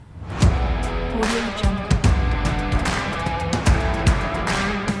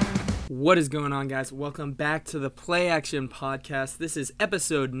What is going on, guys? Welcome back to the Play Action Podcast. This is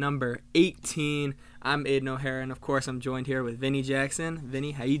episode number 18. I'm Aidan O'Hara, and of course, I'm joined here with Vinny Jackson.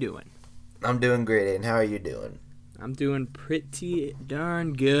 Vinny, how you doing? I'm doing great, Aidan. How are you doing? I'm doing pretty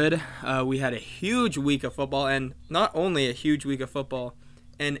darn good. We had a huge week of football, and not only a huge week of football,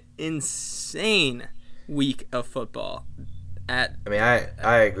 an insane week of football. I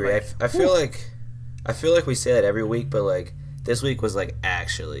agree. I feel like we say that every week, but like this week was like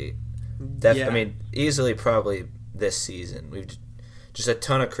actually. Easily probably this season. We've just a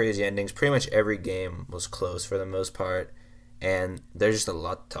ton of crazy endings. Pretty much every game was close for the most part, and there's just a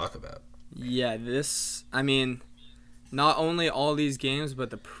lot to talk about. Yeah, not only all these games, but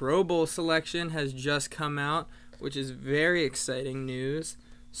the Pro Bowl selection has just come out, which is very exciting news.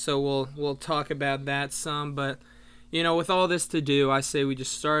 So we'll talk about that some, but with all this to do, I say we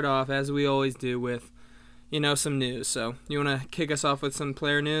just start off as we always do with some news. So you want to kick us off with some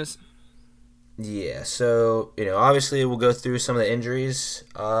player news? Yeah, so, obviously we'll go through some of the injuries.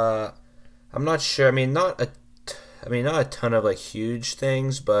 I'm not sure. Not a ton of, like, huge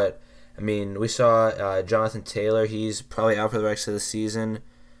things, but, we saw Jonathan Taylor. He's probably out for the rest of the season,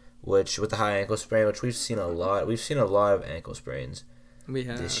 which, with the high ankle sprain, which we've seen a lot. We've seen a lot of ankle sprains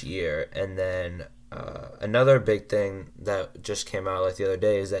this year. And then another big thing that just came out, like, the other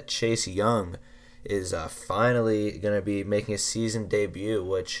day is that Chase Young is finally going to be making his season debut,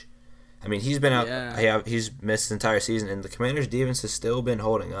 which... he's been out. Yeah. He's missed the entire season, and the Commanders' defense has still been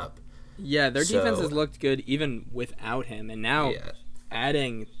holding up. Yeah, their defense has looked good even without him, and now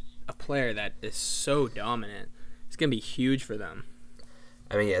adding a player that is so dominant, it's gonna be huge for them.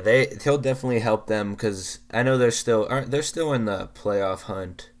 He'll definitely help them because I know they're still in the playoff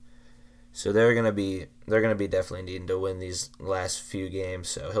hunt, so they're gonna be definitely needing to win these last few games.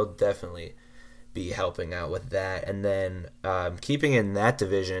 So he'll definitely be helping out with that, and then keeping in that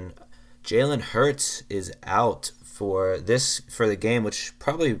division. Jalen Hurts is out for the game, which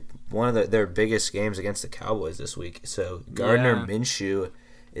probably one of their biggest games against the Cowboys this week. So Gardner Minshew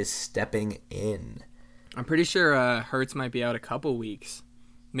is stepping in. I'm pretty sure Hurts might be out a couple weeks,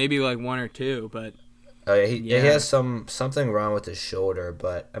 maybe like 1 or 2. But he has something wrong with his shoulder.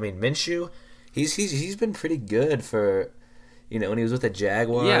 But Minshew, he's been pretty good for when he was with the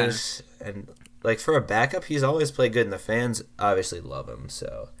Jaguars and. Like, for a backup, he's always played good, and the fans obviously love him,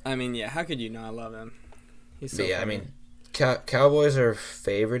 so... how could you not love him? He's so funny. Cowboys are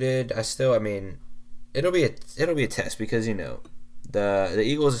favorited. It'll be a test because, the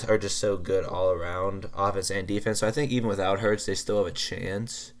Eagles are just so good all around, offense and defense, so I think even without Hurts, they still have a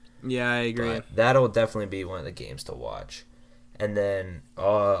chance. Yeah, I agree. But that'll definitely be one of the games to watch. And then,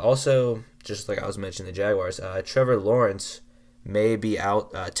 also, just like I was mentioning the Jaguars, Trevor Lawrence may be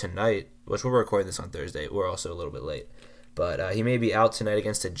out tonight, which we're recording this on Thursday. We're also a little bit late. But he may be out tonight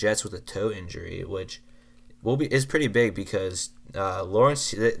against the Jets with a toe injury, which is pretty big because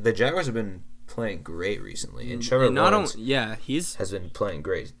Lawrence, the Jaguars have been playing great recently. And Trevor Lawrence has been playing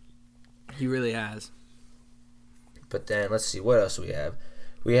great. He really has. But then, let's see, what else do we have?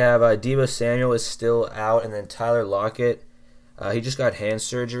 We have Deebo Samuel is still out, and then Tyler Lockett. He just got hand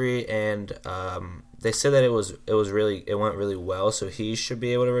surgery, and they said that it went really well, so he should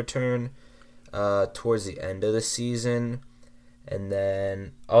be able to return towards the end of the season. And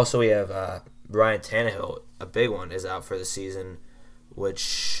then also we have Ryan Tannehill, a big one, is out for the season,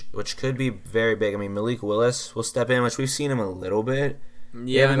 which could be very big. Malik Willis will step in, which we've seen him a little bit.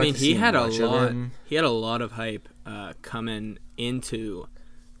 Yeah, he had a lot. He had a lot of hype coming into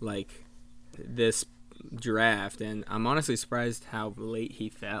like this draft, and I'm honestly surprised how late he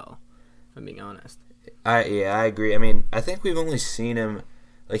fell. If I'm being honest. I agree. I think we've only seen him,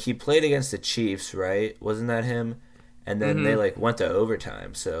 like, he played against the Chiefs, right? Wasn't that him? And then they, like, went to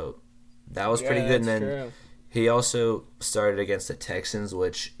overtime, so that was pretty good. And then true. He also started against the Texans,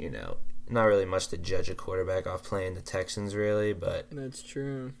 which, not really much to judge a quarterback off playing the Texans, really, but... That's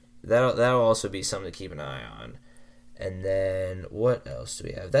true. That'll also be something to keep an eye on. And then, what else do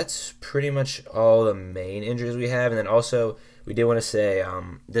we have? That's pretty much all the main injuries we have. And then also, we did want to say,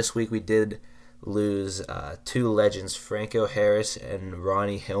 this week we did... lose two legends, Franco Harris and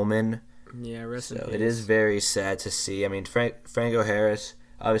Ronnie Hillman. Yeah, rest in peace. It is very sad to see. Franco Harris,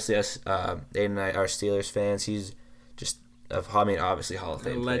 obviously us, Aidan and I are Steelers fans. He's just, obviously Hall of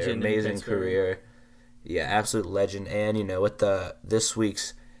Fame player, amazing career. Yeah, absolute legend. And with this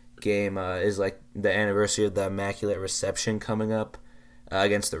week's game is like the anniversary of the Immaculate Reception coming up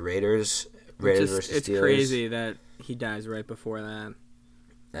against the Raiders. Raiders versus Steelers. It's crazy that he dies right before that.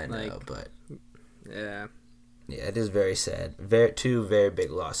 I know, but yeah. Yeah, it is very sad. Two very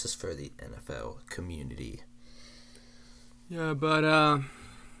big losses for the NFL community. Yeah, but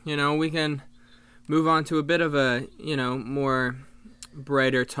we can move on to a bit of a, more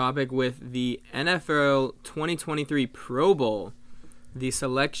brighter topic with the NFL 2023 Pro Bowl. The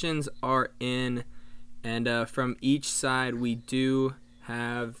selections are in, and from each side we do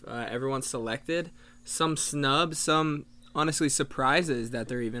have everyone selected. Some snubs, some honestly surprises that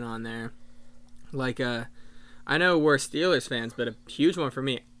they're even on there. Like, I know we're Steelers fans, but a huge one for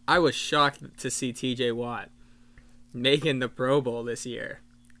me. I was shocked to see T.J. Watt making the Pro Bowl this year.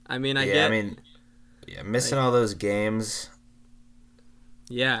 I mean, missing all those games.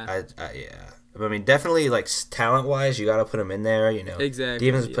 Yeah. I mean, definitely, like, talent-wise, you got to put him in there, Exactly.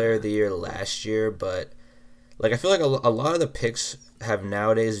 Defensive Player of the Year last year, but, like, I feel like a lot of the picks have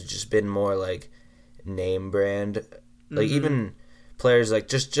nowadays just been more, like, name brand. Like, even players, like,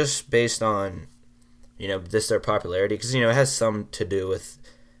 just based on, just their popularity. Because, it has some to do with,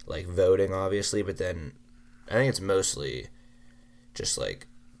 like, voting, obviously, but then I think it's mostly just, like,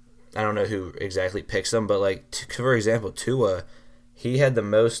 I don't know who exactly picks them, but, like, for example, Tua, he had the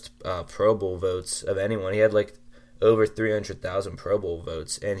most Pro Bowl votes of anyone. He had, like, over 300,000 Pro Bowl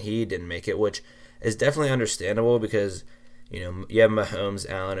votes, and he didn't make it, which is definitely understandable because, you have Mahomes,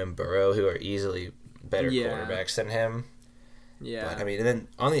 Allen, and Burrow, who are easily better quarterbacks than him. Yeah. But, I mean, and then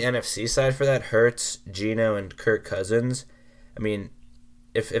on the NFC side for that, Hurts, Geno, and Kirk Cousins, I mean,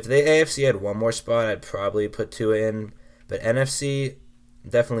 if the AFC had one more spot, I'd probably put Tua in. But NFC,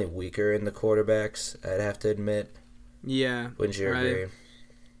 definitely weaker in the quarterbacks, I'd have to admit. Yeah. Wouldn't you agree?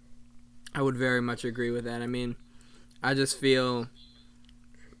 I would very much agree with that. I mean, I just feel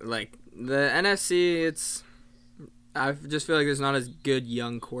like the NFC, I just feel like there's not as good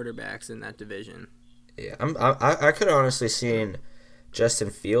young quarterbacks in that division. Yeah, I could honestly seen Justin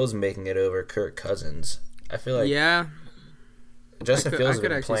Fields making it over Kirk Cousins. I feel like Justin Fields has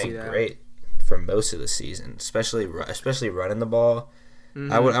been playing great for most of the season, especially running the ball.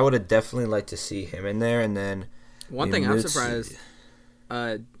 Mm-hmm. I would have definitely liked to see him in there, and then one thing I'm surprised,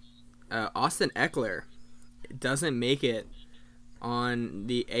 Austin Eckler doesn't make it on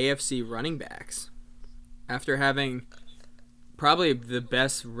the AFC running backs after having probably the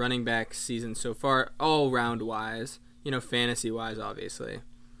best running back season so far, all round wise, fantasy wise, obviously.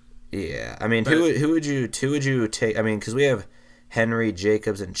 Yeah, I mean, who would you take? I mean, because we have Henry,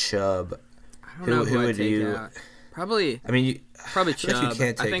 Jacobs, and Chubb. I don't know who would you take out. Probably. I mean, probably Chubb. You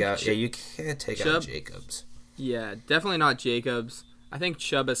can't take out. You can't take Chubb, out Jacobs. Yeah, definitely not Jacobs. I think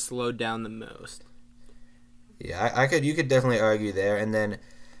Chubb has slowed down the most. Yeah, you could definitely argue there. And then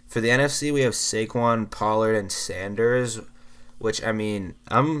for the NFC, we have Saquon, Pollard, and Sanders. Which, I mean,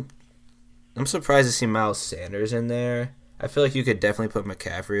 I'm surprised to see Miles Sanders in there. I feel like you could definitely put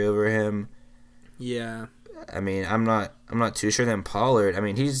McCaffrey over him. Yeah. I mean, I'm not too sure. Then Pollard, I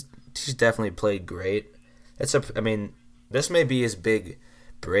mean, he's definitely played great. This may be his big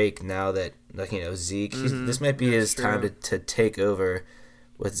break now that, like, Zeke. This might be his time to take over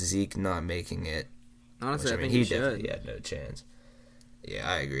with Zeke not making it. Honestly, which, I think he definitely had no chance. Yeah,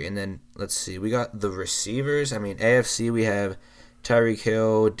 I agree. And then, let's see. We got the receivers. I mean, AFC, we have Tyreek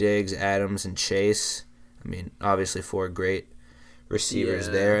Hill, Diggs, Adams, and Chase. I mean, obviously 4 great receivers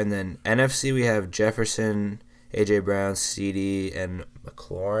there. And then NFC, we have Jefferson, A.J. Brown, CD, and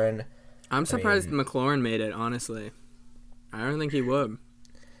McLaurin. I'm surprised McLaurin made it, honestly. I don't think he would.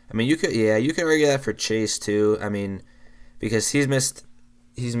 I mean, you could argue that for Chase, too. I mean, because he's missed,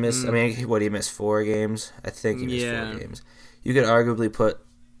 I mean, he missed 4 games? I think he missed 4 games. You could arguably put,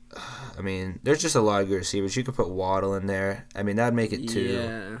 I mean, there's just a lot of good receivers. You could put Waddle in there. I mean, that'd make it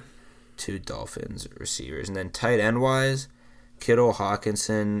two Dolphins receivers. And then tight end wise, Kittle,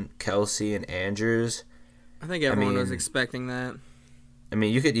 Hawkinson, Kelsey, and Andrews. I think everyone was expecting that. I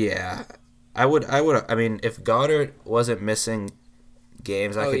mean, you could, I would. I mean, if Goddard wasn't missing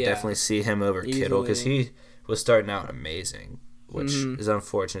games, I could definitely see him over Kittle because he was starting out amazing, which is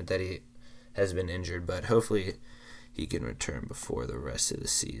unfortunate that he has been injured, but hopefully he can return before the rest of the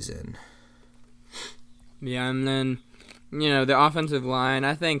season. Yeah, and then, the offensive line,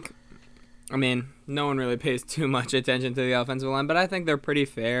 I mean, no one really pays too much attention to the offensive line, but I think they're pretty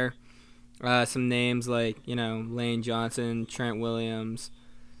fair. Some names like, Lane Johnson, Trent Williams,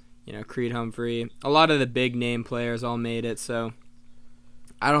 Creed Humphrey. A lot of the big name players all made it, so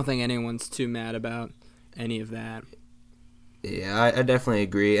I don't think anyone's too mad about any of that. Yeah, I definitely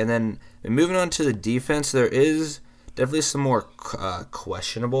agree. And then moving on to the defense, there is definitely some more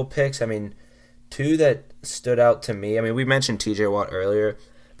questionable picks. I mean, 2 that stood out to me. I mean, we mentioned T.J. Watt earlier,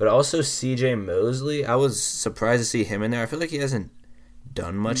 but also C.J. Mosley. I was surprised to see him in there. I feel like he hasn't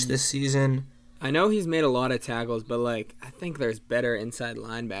done much this season. I know he's made a lot of tackles, but like I think there's better inside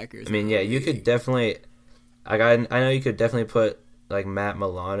linebackers. I mean, yeah, you could definitely. I know you could definitely put like Matt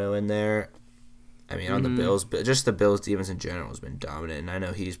Milano in there. I mean, on the Bills, but just the Bills defense in general has been dominant, and I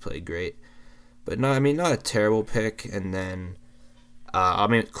know he's played great. But no, I mean, not a terrible pick. And then, I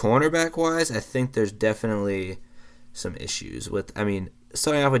mean, cornerback wise, I think there's definitely some issues with. I mean,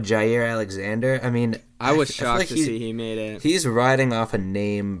 starting off with Jair Alexander. I mean, I was shocked to see he made it. He's riding off a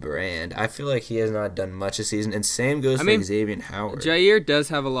name brand. I feel like he has not done much this season, and same goes for Xavier Howard. Jair does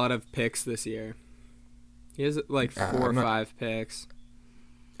have a lot of picks this year. He has like 4 or 5 picks.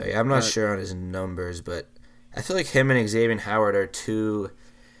 Yeah, I'm not sure on his numbers, but I feel like him and Xavier Howard are two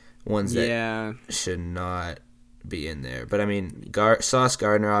ones that should not be in there. But I mean, Sauce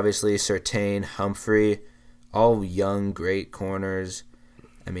Gardner, obviously, Surtain, Humphrey, all young, great corners.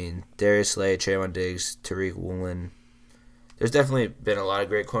 I mean, Darius Slay, Trayvon Diggs, Tariq Woolen. There's definitely been a lot of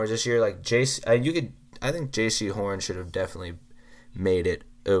great corners this year. Like I think J.C. Horn should have definitely made it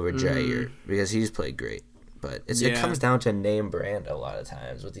over Jair because he's played great. But it comes down to name brand a lot of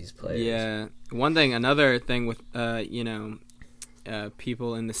times with these players. Yeah. Another thing with,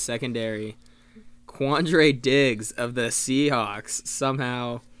 people in the secondary, Quandre Diggs of the Seahawks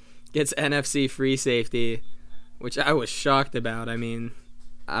somehow gets NFC free safety, which I was shocked about. I mean,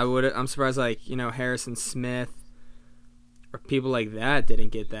 I'm surprised, Harrison Smith or people like that didn't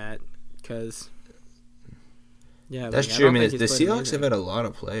get that because, that's true. I mean, the Seahawks have had a lot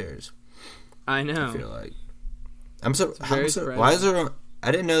of players. I know. I feel like. Why is there?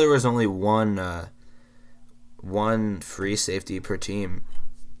 I didn't know there was only one free safety per team.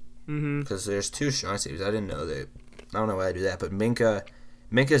 Because there's 2 strong safeties. I didn't know that. I don't know why I do that, but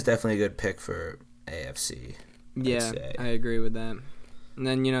Minka's definitely a good pick for AFC. Yeah, I agree with that. And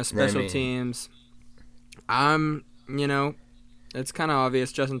then special teams. It's kind of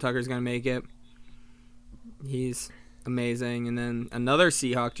obvious Justin Tucker's gonna make it. He's amazing, and then another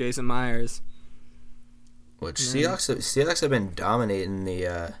Seahawk, Jason Myers. Which Seahawks have been dominating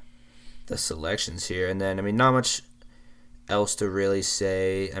the selections here, and then I mean not much else to really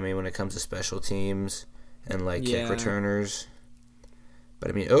say. I mean when it comes to special teams and kick returners, but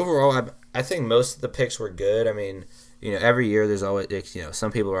I mean overall I think most of the picks were good. I mean every year there's always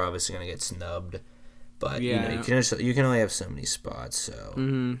some people are obviously going to get snubbed, but you can only have so many spots,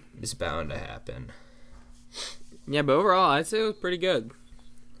 so it's bound to happen. Yeah, but overall I'd say it was pretty good.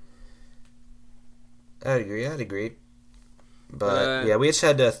 I'd agree. But, we just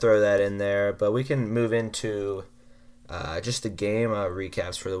had to throw that in there. But we can move into just the game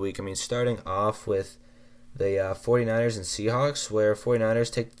recaps for the week. I mean, starting off with the 49ers and Seahawks, where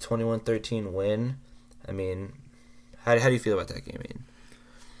 49ers take the 21-13 win. I mean, how do you feel about that game, Aiden?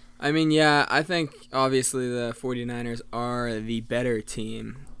 I mean, I think, obviously, the 49ers are the better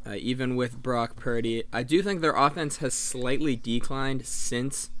team, even with Brock Purdy. I do think their offense has slightly declined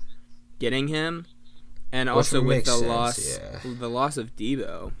since getting him. And also with the loss of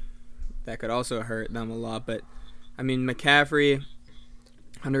Debo, that could also hurt them a lot. But, I mean, McCaffrey,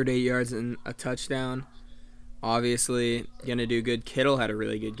 108 yards and a touchdown, obviously going to do good. Kittle had a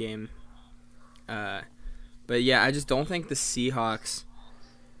really good game. But, I just don't think the Seahawks,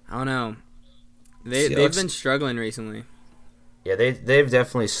 I don't know. They've been struggling recently. Yeah, they've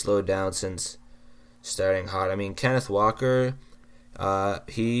definitely slowed down since starting hot. I mean, Kenneth Walker...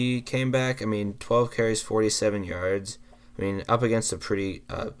 he came back. I mean, 12 carries, 47 yards. I mean, up against a pretty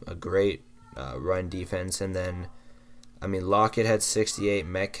a great run defense, and then I mean Lockett had 68,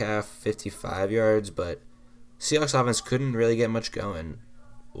 Metcalf 55 yards, but Seahawks offense couldn't really get much going,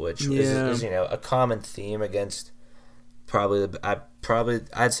 which is a common theme against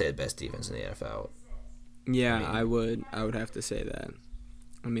I'd say the best defense in the NFL. Yeah, I would have to say that.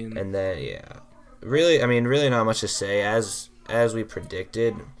 I mean, and then really not much to say as we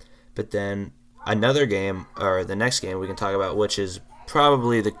predicted, but then another game, or the next game we can talk about, which is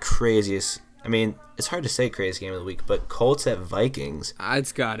probably the craziest. I mean, it's hard to say craziest game of the week, but Colts at Vikings.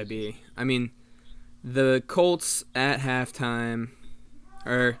 It's got to be. I mean, the Colts at halftime,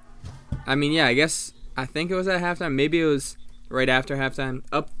 I think it was at halftime. Maybe it was right after halftime,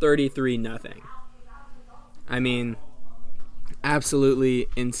 up 33-0. I mean, absolutely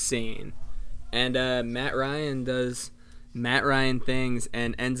insane. And Matt Ryan does Matt Ryan things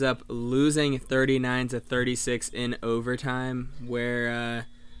and ends up losing 39-36 in overtime, where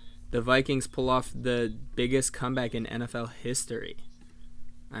the Vikings pull off the biggest comeback in NFL history.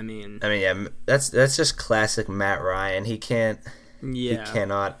 I mean, that's just classic Matt Ryan. He cannot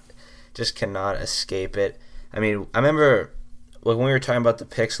escape it. I mean, I remember when we were talking about the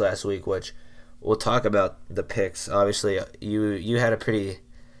picks last week, which we'll talk about the picks. Obviously, you had a pretty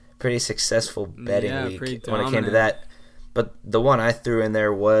pretty successful betting week pretty when it came to dominant. that. But the one I threw in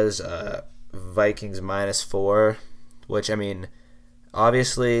there was Vikings -4, which I mean,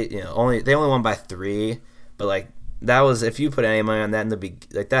 obviously, they only won by 3, but like that was, if you put any money on that in the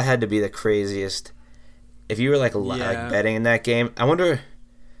like that had to be the craziest. If you were like betting in that game, I wonder.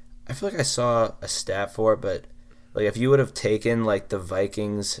 I feel like I saw a stat for it, but like if you would have taken like the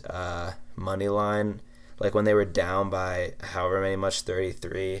Vikings money line, like when they were down by however many much,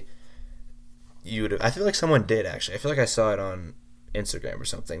 33. You would have, I feel like someone did actually. I feel like I saw it on Instagram or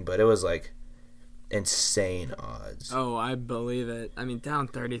something, but it was like insane odds. Oh, I believe it. I mean, down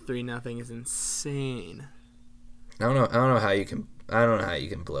 33-0 is insane. I don't know how you can. I don't know how you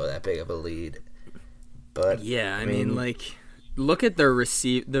can blow that big of a lead. But yeah, I mean, like, look at their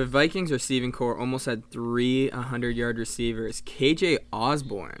The Vikings receiving core almost had 3 100-yard receivers. KJ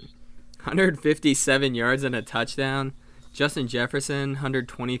Osborne, 157 yards and a touchdown. Justin Jefferson,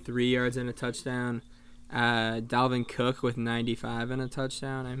 123 yards and a touchdown. Dalvin Cook with 95 and a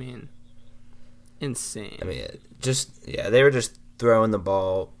touchdown. I mean, insane. I mean, they were just throwing the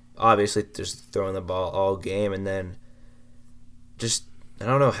ball. Obviously, just throwing the ball all game, and then just I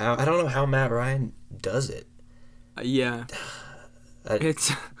don't know how Matt Ryan does it. Yeah, I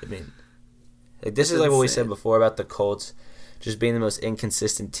mean, like this is like what we said before about the Colts just being the most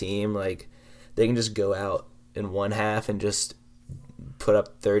inconsistent team. Like they can just go out in one half and just put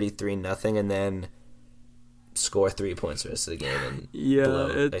up 33-0 and then score 3 points the rest of the game and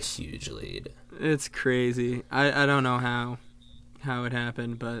blow a huge lead. It's crazy. I don't know how it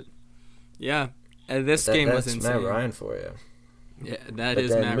happened, but yeah, this game was insane. That's Matt Ryan for you. Yeah, that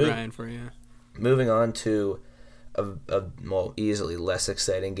is Matt Ryan for you. Moving on to a more easily less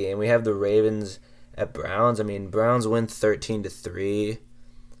exciting game, we have the Ravens at Browns. I mean, Browns win 13-3,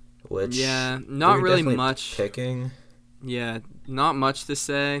 which not really much picking. Yeah, not much to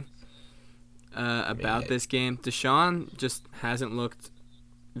say about this game. Deshaun just hasn't looked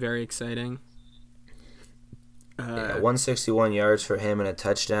very exciting. 161 yards for him and a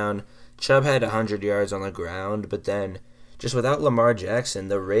touchdown. Chubb had 100 yards on the ground, but then just without Lamar Jackson,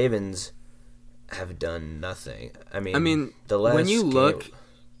 the Ravens have done nothing. I mean the last when you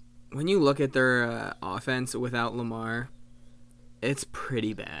look at their offense without Lamar, it's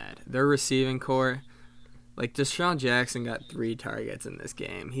pretty bad. Their receiving core, like Deshaun Jackson got 3 targets in this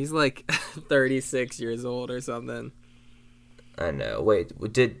game. He's like 36 years old or something. I know. Wait,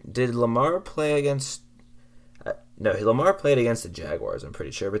 did Lamar play against? No, Lamar played against the Jaguars, I'm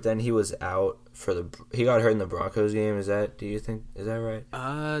pretty sure, but then he was out he got hurt in the Broncos game. Is that right?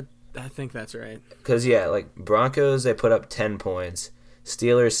 I think that's right. Because, like Broncos, they put up 10 points,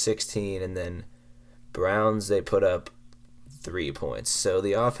 Steelers 16, and then Browns, they put up 3 points. So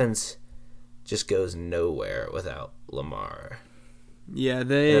the offense just goes nowhere without Lamar. Yeah,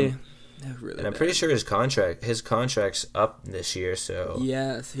 they're really and I'm bad. pretty sure his contract's up this year, so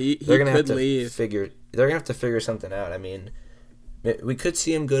yes, he they're gonna could have to leave. They're gonna have to figure something out. I mean, we could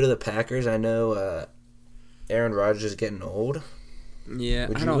see him go to the Packers. I know Aaron Rodgers is getting old. Yeah,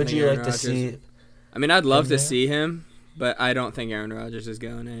 would you like to see? I mean, I'd love to see him, but I don't think Aaron Rodgers is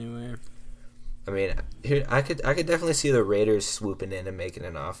going anywhere. I mean, I could definitely see the Raiders swooping in and making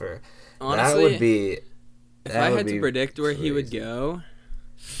an offer. Honestly, that would be. If I had to predict where he would go,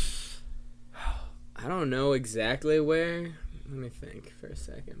 I don't know exactly where. Let me think for a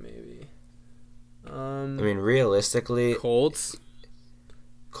second, maybe. I mean, realistically, Colts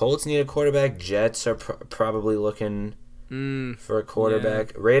need a quarterback. Jets are probably looking for a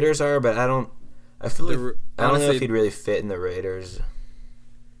quarterback. Yeah. Raiders are, but I don't know if he'd really fit in the Raiders.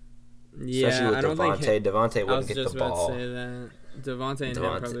 Yeah, especially with I don't Devontae. think Devontae wouldn't get the ball. I was just about to say that. Devontae and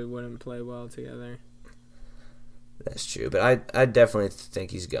him probably wouldn't play well together. That's true, but I definitely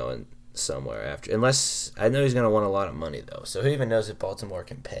think he's going somewhere after. Unless I know he's going to want a lot of money though. So who even knows if Baltimore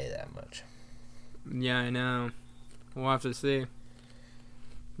can pay that much? Yeah, I know. We'll have to see.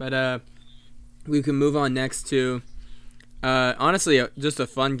 But we can move on next to honestly just a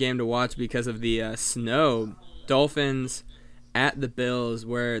fun game to watch because of the snow. Dolphins at the Bills,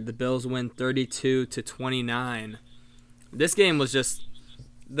 where the Bills win 32-29. This game was just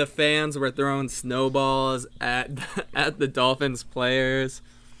the fans were throwing snowballs at the Dolphins players.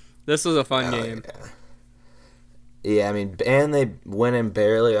 This was a fun game. Yeah, I mean, and they went in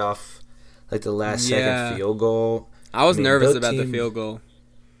barely off like the last second field goal. I was nervous about the field goal.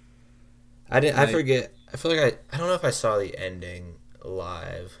 I forget. I feel like I don't know if I saw the ending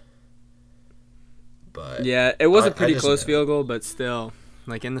live. But yeah, it was a pretty close field goal, but still,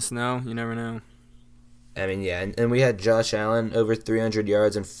 like in the snow, you never know. I mean, yeah, and we had Josh Allen over 300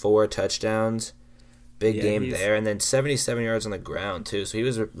 yards and 4 touchdowns. big Yeah, game he's there, and then 77 yards on the ground too. So he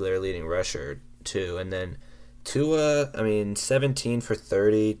was their leading rusher too. And then Tua, 17 for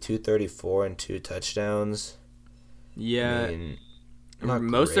 30, 234, and 2 touchdowns. yeah. I mean, not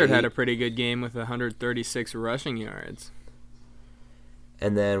Mostert had a great. pretty good game with 136 rushing yards.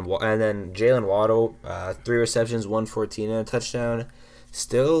 And then Jalen Waddle, 3 receptions, 114 and a touchdown.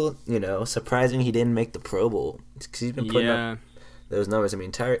 Still, surprising he didn't make the Pro Bowl because he's been putting up Yeah, those numbers. I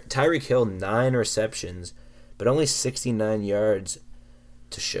mean, Tyreek Hill 9 receptions, but only 69 yards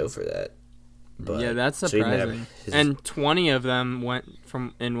to show for that. But yeah, that's so he didn't have surprising. his, And 20 of them went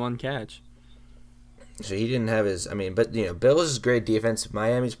from in one catch. so he didn't have his. I mean, but Bills is great defense.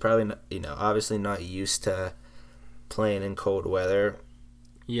 Miami's probably not, obviously not used to playing in cold weather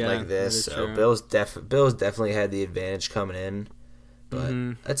Yeah, like that this. is So true. Bills definitely had the advantage coming in. But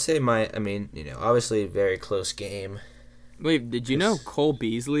I'd say obviously a very close game. Wait, did you know Cole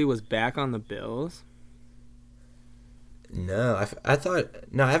Beasley was back on the Bills? No, I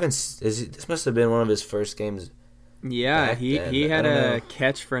thought no, I haven't. This must have been one of his first games. Yeah, Back he then, he I had don't a know.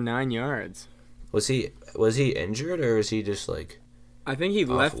 catch for 9 yards. Was he injured or was he just like I think he off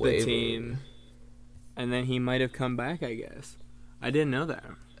left the waiver? team, and then he might have come back, I guess. I didn't know that.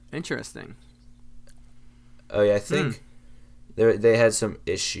 Interesting. Oh yeah, I think they had some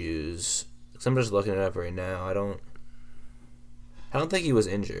issues. 'Cause I'm just looking it up right now. I don't think he was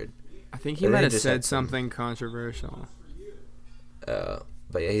injured. I think he I think might he have just said had some- something controversial.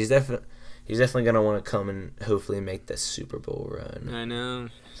 But yeah, he's definitely gonna want to come and hopefully make the Super Bowl run. I know.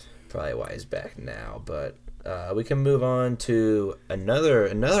 Probably why he's back now. But we can move on to another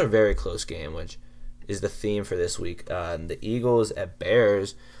very close game, which is the theme for this week. The Eagles at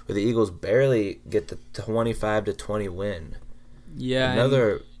Bears, where the Eagles barely get the 25-20 win. Yeah.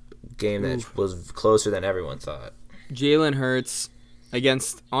 Another game that was closer than everyone thought. Jalen Hurts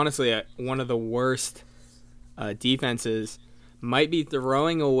against, honestly, one of the worst defenses might be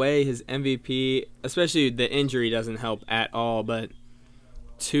throwing away his MVP, especially the injury doesn't help at all, but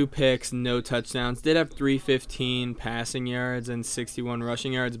 2 picks, no touchdowns. Did have 315 passing yards and 61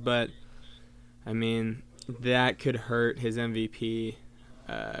 rushing yards, but, I mean, that could hurt his MVP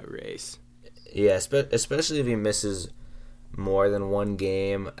race. Yeah, especially if he misses more than one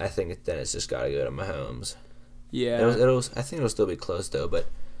game. I think then it's just got to go to Mahomes. Yeah. I think it'll still be close though. But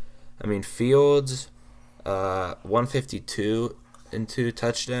I mean, Fields, 152 and 2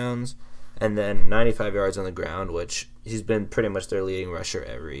 touchdowns, and then 95 yards on the ground, which he's been pretty much their leading rusher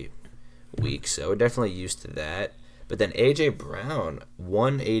every week. So we're definitely used to that. But then A.J. Brown,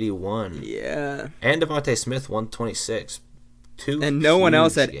 181. Yeah. And Devontae Smith, 126. And no one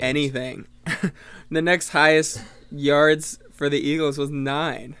else huge had games. anything. The next highest yards for the Eagles was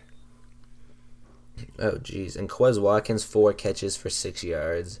 9. Oh, geez. And Quez Watkins, 4 catches for 6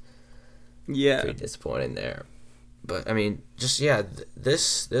 yards. Yeah. Pretty disappointing there. But, I mean, just, yeah,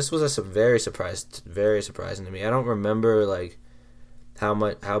 this was very surprising to me. I don't remember, like,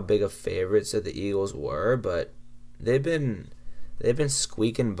 how big of favorites that the Eagles were, but they've been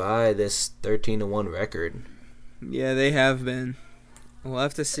squeaking by this 13-1 record. Yeah, they have been. We'll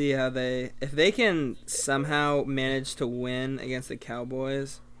have to see if they can somehow manage to win against the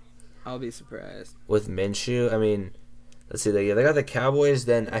Cowboys, I'll be surprised. With Minshew, I mean, let's see, they got the Cowboys,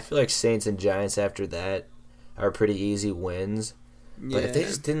 then I feel like Saints and Giants after that are pretty easy wins. Yeah. But if they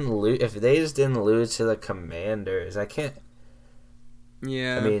just didn't lose to the Commanders, I can't.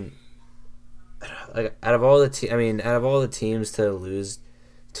 Yeah. I mean, like out of all the teams to lose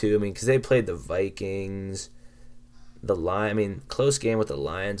to, I mean, because they played the Vikings, close game with the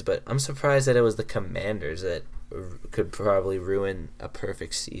Lions, but I'm surprised that it was the Commanders that could probably ruin a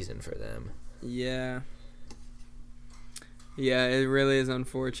perfect season for them. Yeah. Yeah, it really is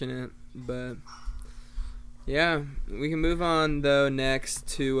unfortunate, but yeah, we can move on though next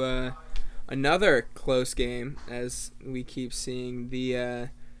to another close game, as we keep seeing the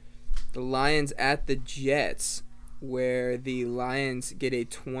Lions at the Jets, where the Lions get a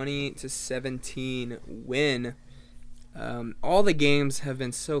 20-17 win. All the games have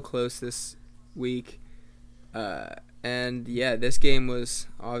been so close this week, and yeah, this game was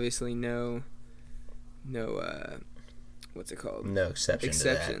obviously no what's it called? No exception. To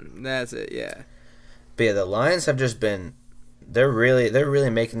that. That's it. Yeah. But yeah, the Lions have just been they're really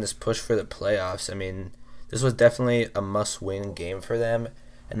making this push for the playoffs. I mean, this was definitely a must-win game for them,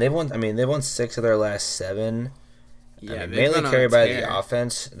 and they've won 6 of their last 7. Yeah, I mean, they've mainly been on carried a by tear. the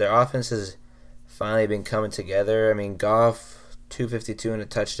offense. Their offense has finally been coming together. I mean, Goff 252 and a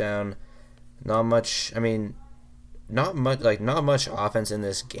touchdown. Not much offense in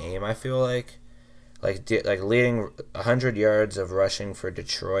this game. I feel like leading 100 yards of rushing for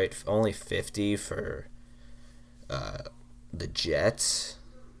Detroit, only 50 for the Jets.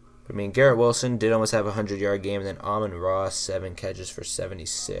 I mean, Garrett Wilson did almost have a 100-yard game, and then Amon-Ra, 7 catches for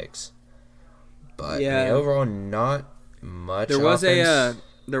 76. But Yeah. I mean, overall, not much. There was offense.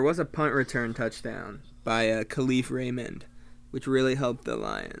 there was a punt return touchdown by Khalif Raymond, which really helped the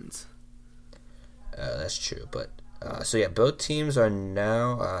Lions. That's true, but so yeah, both teams are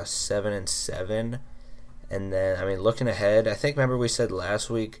now 7-7, and then I mean, looking ahead, I think remember we said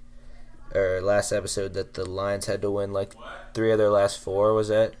last episode that the Lions had to win like 3 of their last 4. Was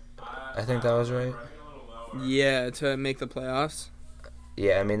that? I think that was right. Yeah, to make the playoffs.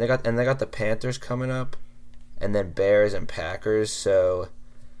 Yeah, I mean they got the Panthers coming up, and then Bears and Packers. So,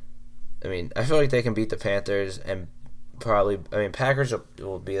 I mean, I feel like they can beat the Panthers and probably. I mean, Packers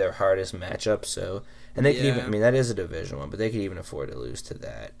will be their hardest matchup. So, and they could even. I mean, that is a division one, but they could even afford to lose to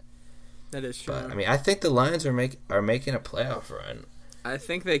that. That is true. But I mean, I think the Lions are making a playoff run. I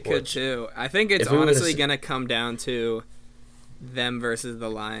think they could too. I think it's honestly gonna come down to them versus the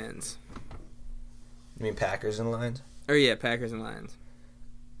Lions. You mean Packers and Lions? Or yeah, Packers and Lions.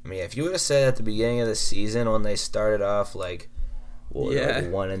 I mean, if you would have said at the beginning of the season when they started off like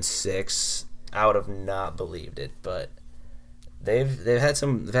 1-6, I would have not believed it. But they've had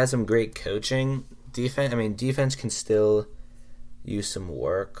some great coaching. Defense. I mean, defense can still use some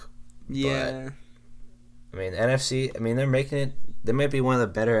work. Yeah. But, I mean, NFC. I mean, they're making it. They might be one of the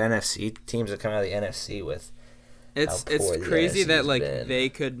better NFC teams that come out of the NFC with. It's crazy that like they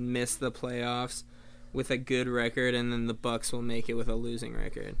could miss the playoffs with a good record, and then the Bucs will make it with a losing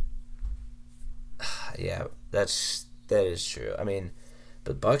record. Yeah, that is true. I mean,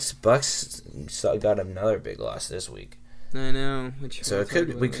 but Bucs got another big loss this week. I know. So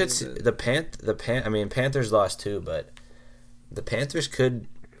we could see I mean, Panthers lost too, but the Panthers could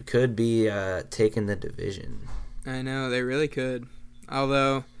be taking the division. I know they really could.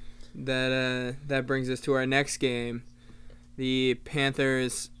 Although that brings us to our next game. The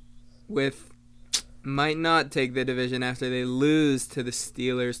Panthers might not take the division after they lose to the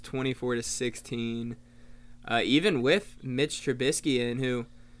Steelers 24-16. Even with Mitch Trubisky in, who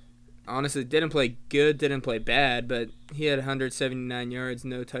honestly didn't play good, didn't play bad, but he had 179 yards,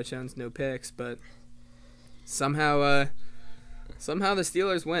 no touchdowns, no picks. But somehow the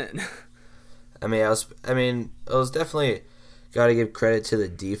Steelers win. I mean, it was definitely got to give credit to the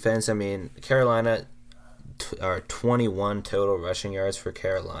defense. I mean, Carolina are 21 total rushing yards for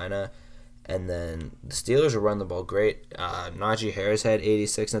Carolina. And then the Steelers will run the ball great. Najee Harris had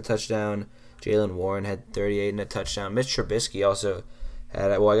 86 and a touchdown. Jaylen Warren had 38 and a touchdown. Mitch Trubisky also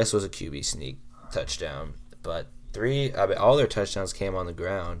had, I guess it was a QB sneak touchdown. But all their touchdowns came on the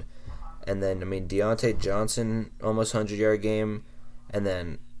ground. And then, I mean, Deontay Johnson, almost 100-yard game. And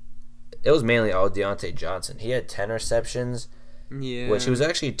then it was mainly all Deontay Johnson. He had 10 receptions, which he was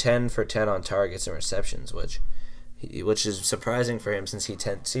actually 10 for 10 on targets and receptions, which is surprising for him since he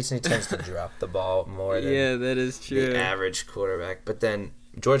tends to drop the ball more than that is true. The average quarterback. But then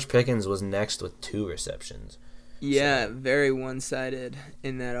George Pickens was next with 2 receptions. Yeah, very one-sided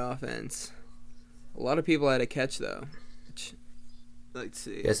in that offense. A lot of people had a catch though. Let's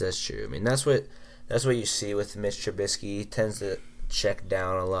see. Yes, that's true. I mean, that's what you see with Mitch Trubisky. He tends to check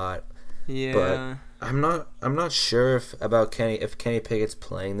down a lot. Yeah. But I'm not sure if Kenny Pickett's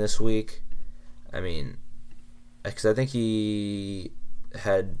playing this week. I mean, because I think he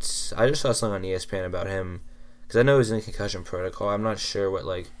had. I just saw something on ESPN about him because I know he's in concussion protocol. I'm not sure what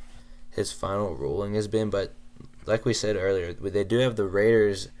like his final ruling has been, but like we said earlier, they do have the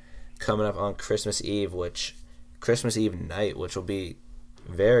Raiders coming up on Christmas Eve night, which will be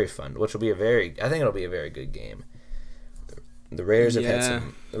very fun. I think it'll be a very good game. The Raiders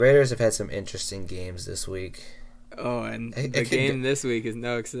have had some interesting games this week. Oh, and the game this week is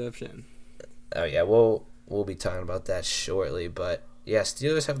no exception. Oh yeah, we'll be talking about that shortly. But yeah,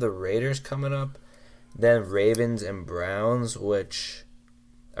 Steelers have the Raiders coming up, then Ravens and Browns, which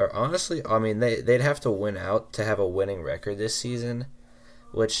are honestly, I mean, they'd have to win out to have a winning record this season,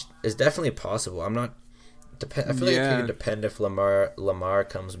 which is definitely possible. I feel like it could depend if Lamar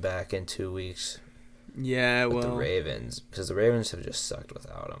comes back in 2 weeks. Yeah, with the Ravens, because the Ravens have just sucked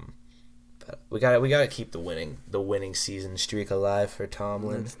without him. But we got to keep the winning season streak alive for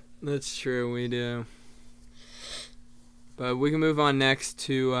Tomlin. That's true, we do. But we can move on next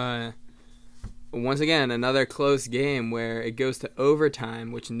to once again another close game where it goes to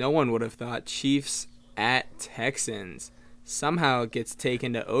overtime, which no one would have thought. Chiefs at Texans. Somehow it gets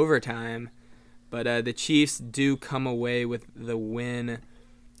taken to overtime, but the Chiefs do come away with the win.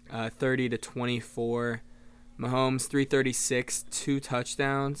 30-24. Mahomes 336, 2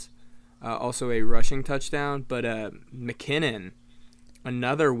 touchdowns, also a rushing touchdown. But McKinnon,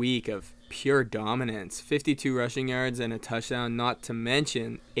 another week of pure dominance. 52 rushing yards and a touchdown, not to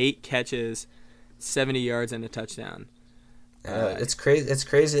mention 8 catches, 70 yards and a touchdown. It's crazy. It's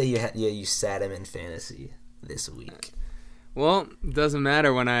crazy that you sat him in fantasy this week. Well, it doesn't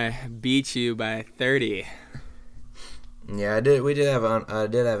matter when I beat you by 30. Yeah, I did. I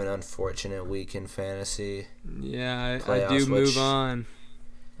did have an unfortunate week in fantasy. Yeah, I do move on.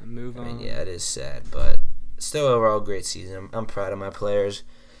 I mean, yeah, it is sad, but still overall great season. I'm proud of my players.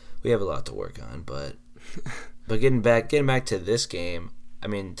 We have a lot to work on, but getting back to this game, I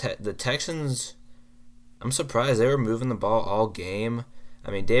mean, the Texans. I'm surprised they were moving the ball all game.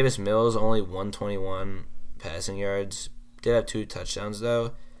 I mean, Davis Mills only 121 passing yards. Did have 2 touchdowns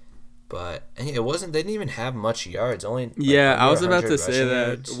though, but it wasn't. They didn't even have much yards. Only I was about to say that.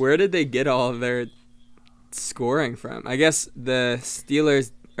 Yards. Where did they get all of their scoring from? I guess the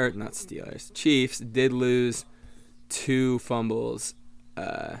Chiefs did lose 2 fumbles,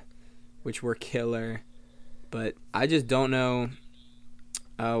 which were killer, but I just don't know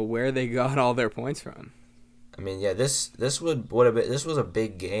where they got all their points from. I mean, yeah, this was a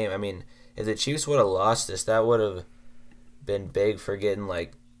big game. I mean, if the Chiefs would have lost this, that would have been big for getting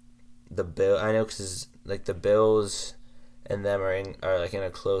like the Bill. I know because like the Bills and them are in a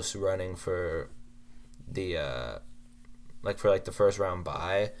close running for the the first round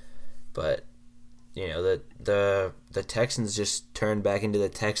bye, but the Texans just turned back into the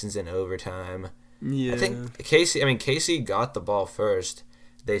Texans in overtime. Yeah, I think KC got the ball first.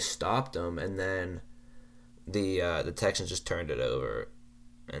 They stopped them, and then the Texans just turned it over,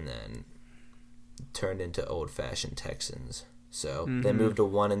 and then turned into old-fashioned Texans. So they moved to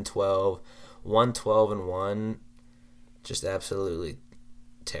 1-12, 1-12-1, just absolutely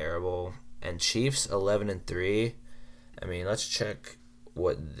terrible. And Chiefs 11-3. I mean, let's check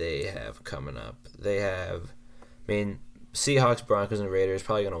what they have coming up. They have, Seahawks, Broncos, and Raiders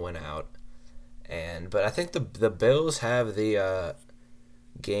probably going to win out. But I think the Bills have the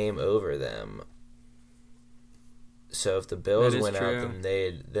game over them. So if the Bills win out,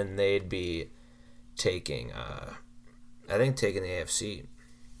 then they'd be taking the AFC,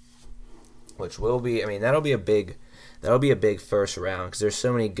 which will be. I mean, that'll be a big first round because there's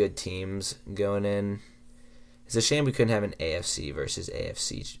so many good teams going in. It's a shame we couldn't have an AFC versus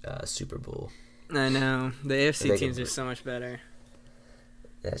AFC Super Bowl. I know the AFC teams are so much better.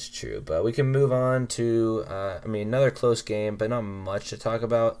 That's true, but we can move on to another close game, but not much to talk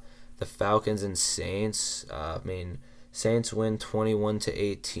about. The Falcons and Saints. Saints win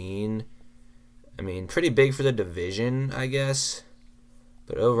 21-18. Pretty big for the division, I guess.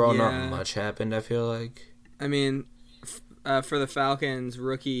 But overall, not much happened, I feel like. For the Falcons,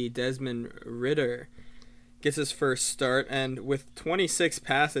 rookie Desmond Ridder gets his first start, and with 26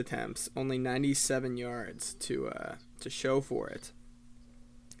 pass attempts, only 97 yards to show for it.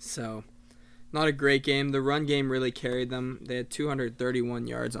 So, not a great game. The run game really carried them. They had 231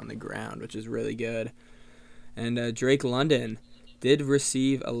 yards on the ground, which is really good. And Drake London did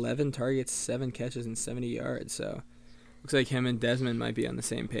receive 11 targets, 7 catches, and 70 yards. So, looks like him and Desmond might be on the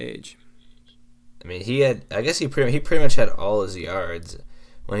same page. He pretty much had all his yards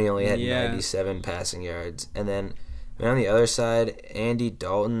when he only had 97 passing yards. And then on the other side, Andy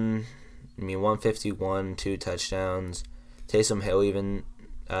Dalton, 151, 2 touchdowns. Taysom Hill even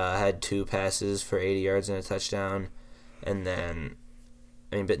had 2 passes for 80 yards and a touchdown. And then,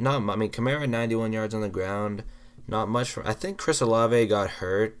 Kamara 91 yards on the ground. Not much from. I think Chris Olave got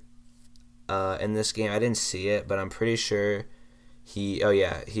hurt in this game. I didn't see it, but I'm pretty sure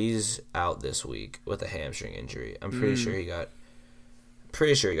he's out this week with a hamstring injury. I'm pretty sure he got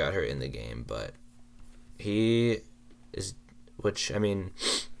hurt in the game, but he is,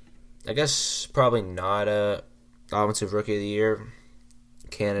 I guess probably not a offensive rookie of the year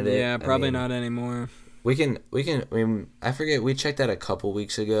candidate. Yeah, probably not anymore. I forget, we checked that a couple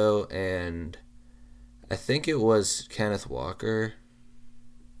weeks ago, and I think it was Kenneth Walker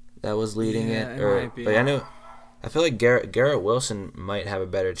that was leading it. Might be. But I feel like Garrett Wilson might have a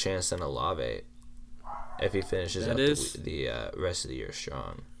better chance than Olave if he finishes up the rest of the year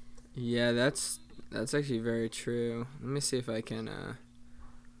strong. Yeah, that's actually very true. Let me see if I can.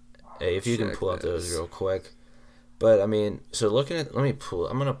 Hey, if you can pull up those real quick. But I'm gonna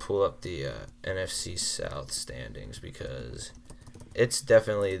pull up the NFC South standings because it's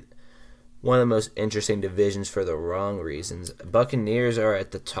definitely one of the most interesting divisions for the wrong reasons. Buccaneers are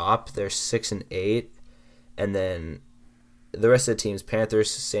at the top; they're 6-8, and then the rest of the teams, Panthers,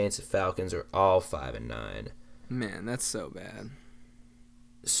 Saints, Falcons, are all 5-9. Man, that's so bad.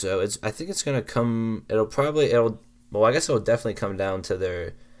 So I think it's gonna come. I guess it'll definitely come down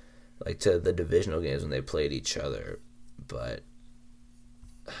to to the divisional games when they played each other. But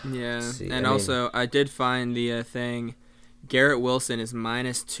Yeah, see, and also I did find the thing. Garrett Wilson is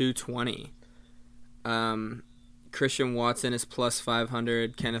minus 220. Christian Watson is plus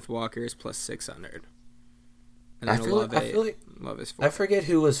 500. Kenneth Walker is plus 600. And then I feel like Love is I 4. forget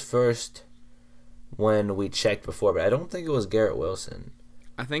who was first when we checked before, but I don't think it was Garrett Wilson.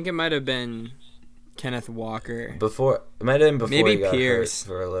 I think it might have been Kenneth Walker. Before it might have been before Maybe he got Pierce. hurt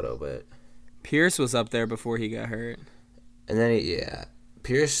for a little bit. Pierce was up there before he got hurt. And then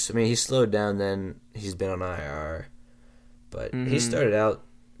Pierce. I mean, he slowed down. Then he's been on IR, but he started out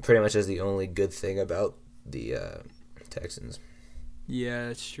pretty much as the only good thing about the Texans. Yeah,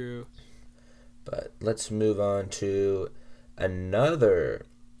 that's true. But let's move on to another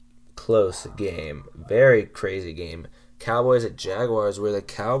close game, very crazy game. Cowboys at Jaguars, where the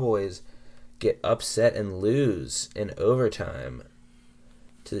Cowboys get upset and lose in overtime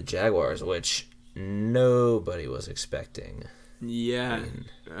to the Jaguars, which nobody was expecting. Yeah,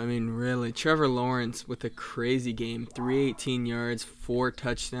 I mean, really. Trevor Lawrence with a crazy game. 318 yards, 4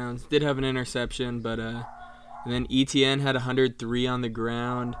 touchdowns. Did have an interception, but and then ETN had 103 on the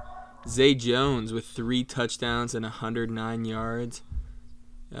ground. Zay Jones with 3 touchdowns and 109 yards.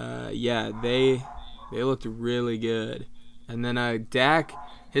 Yeah, they looked really good. And then Dak,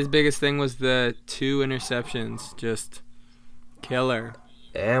 his biggest thing was the 2 interceptions, just killer.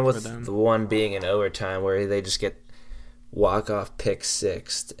 And with the one being in overtime where they just get walk-off pick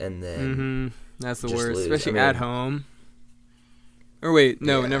sixth and then that's the just worst, lose. especially at home. Or wait,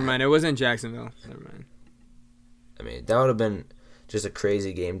 no, never mind. It wasn't Jacksonville. Never mind. I mean, that would have been just a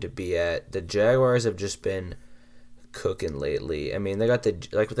crazy game to be at. The Jaguars have just been cooking lately. I mean, they got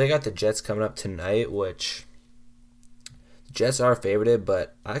the Jets coming up tonight, which the Jets are favored,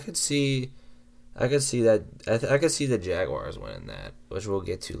 but I could see that. I could see the Jaguars winning that, which we'll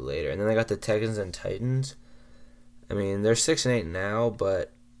get to later. And then they got the Texans and Titans. I mean, they're 6-8 now,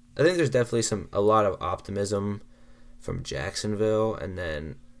 but I think there's definitely a lot of optimism from Jacksonville, and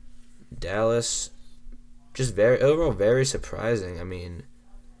then Dallas, just very surprising. I mean,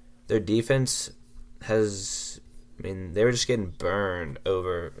 their defense they were just getting burned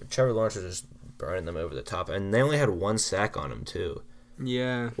over. Trevor Lawrence was just burning them over the top, and they only had 1 sack on him too.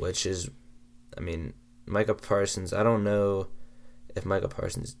 Yeah, which is, I mean, Micah Parsons. I don't know if Micah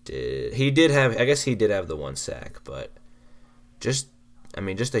Parsons did. I guess he did have the 1 sack, but just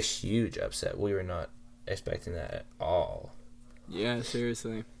a huge upset. We were not expecting that at all. Yeah,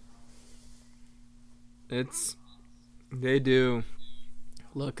 seriously. They do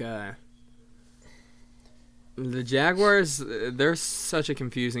look, the Jaguars, they're such a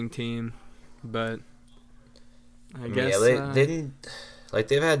confusing team, but I guess. Yeah, they didn't,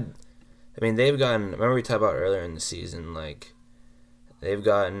 they've had, they've gotten, remember we talked about earlier in the season, they've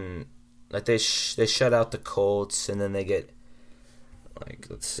gotten, they shut out the Colts, and then they get,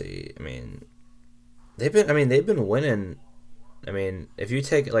 let's see, they've been winning. If you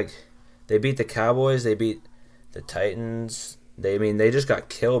take, they beat the Cowboys, they beat the Titans, they just got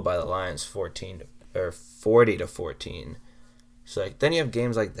killed by the Lions 40-14. So, then you have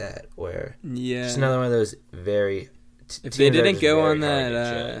games like that, where just another one of those if they didn't go on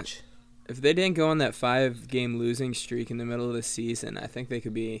that, if they didn't go on that 5-game losing streak in the middle of the season, I think they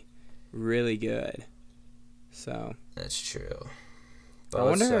could be really good. So that's true. But I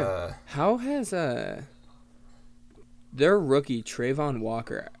wonder how has their rookie Trayvon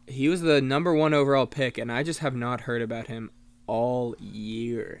Walker. He was the number 1 overall pick, and I just have not heard about him all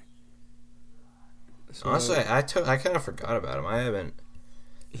year. So, honestly, I kind of forgot about him. I haven't.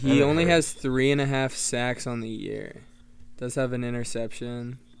 He only has 3.5 sacks on the year. Does have an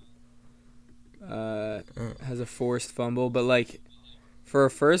interception. Has a forced fumble, but for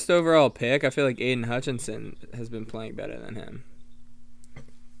a first overall pick, I feel like Aidan Hutchinson has been playing better than him.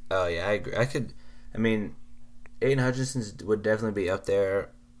 Oh yeah, I agree. Aidan Hutchinson would definitely be up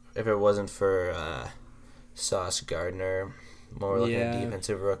there if it wasn't for Sauce Gardner. More looking at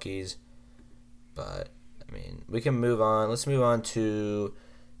defensive rookies. But, we can move on. Let's move on to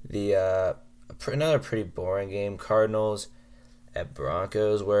the another pretty boring game. Cardinals at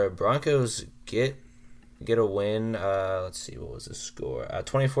Broncos, where Broncos get a win. Let's see, what was the score?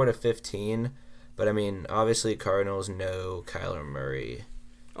 24-15. But, obviously Cardinals know Kyler Murray.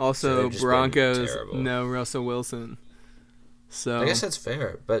 Also, Broncos know Russell Wilson. So I guess that's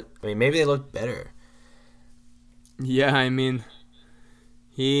fair. But, maybe they look better. Yeah,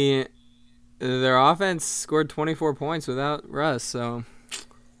 their offense scored 24 points without Russ, so.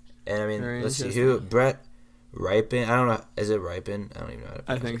 And let's see who Brett Ripon. I don't know. Is it Ripon? I don't even know how to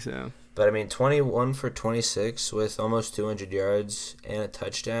pronounce it. I think so. But 21 for 26 with almost 200 yards and a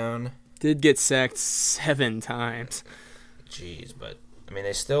touchdown. Did get sacked 7 times. Jeez, but I mean,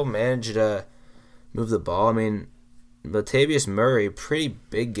 they still managed to move the ball. I mean, Latavius Murray, pretty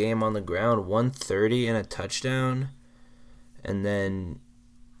big game on the ground, 130 and a touchdown. And then,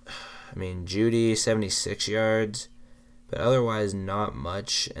 I mean, Judy, 76 yards, but otherwise not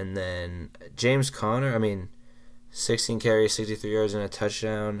much. And then James Conner, I mean, 16 carries, 63 yards and a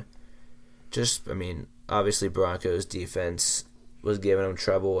touchdown. Just, I mean, obviously Broncos defense was giving him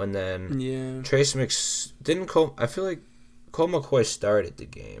trouble. And then Trace I feel like Cole McCoy started the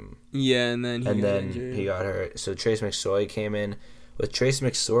game. Yeah, and then he got hurt. So Trace McSorley came in with Trace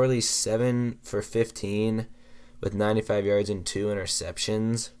McSorley 7 for 15 with 95 yards and 2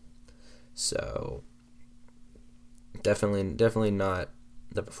 interceptions. So definitely not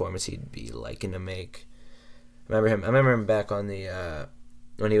the performance he'd be liking to make. I remember him back on the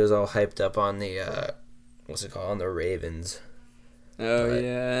when he was all hyped up on the on the Ravens. Oh, but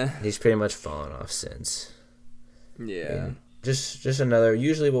yeah. He's pretty much fallen off since. Yeah. I mean, just another,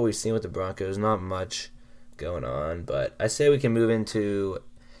 usually what we've seen with the Broncos, not much going on, but I say we can move into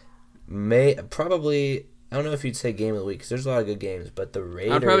probably, I don't know if you'd say game of the week, because there's a lot of good games, but the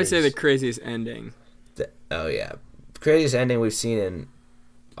Raiders. I'd probably say the craziest ending. Craziest ending we've seen in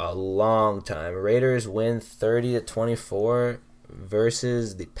a long time. Raiders win 30-24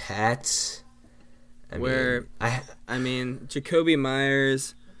 versus the Pats. I mean, Jacoby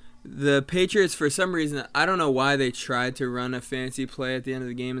Myers, the Patriots, for some reason, I don't know why they tried to run a fancy play at the end of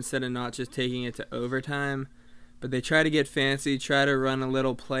the game instead of not just taking it to overtime. But they try to get fancy, try to run a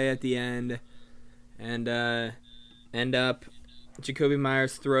little play at the end, and end up Jacoby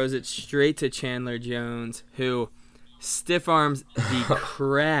Myers throws it straight to Chandler Jones, who stiff arms the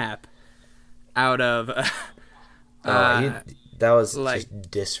crap out of. That was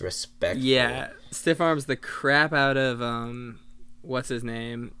just disrespectful. Yeah, stiff arms the crap out of what's his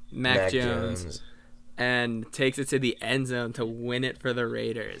name, Mac Jones, and takes it to the end zone to win it for the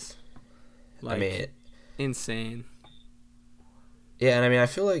Raiders. Insane. Yeah, and I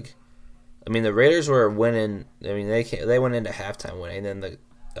feel like, the Raiders were winning. They went into halftime winning, and then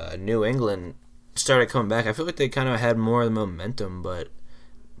the New England started coming back. I feel like they kind of had more of the momentum, but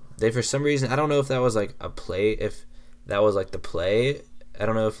they, for some reason, I don't know if that was like a play, if that was like the play. I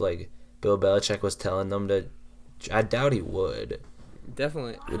don't know if like Bill Belichick was telling them to. I doubt he would.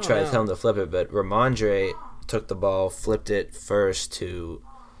 Definitely. Would try to tell him to flip it, but Ramondre took the ball, flipped it first to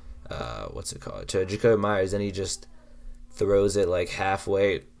to Jacoby Myers, and he just throws it like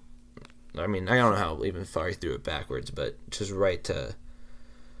halfway. I don't know how even far he threw it backwards, but just right to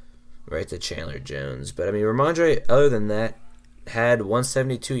Chandler Jones. But Ramondre, other than that, had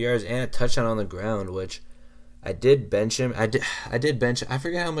 172 yards and a touchdown on the ground, which I did bench him. I did bench. I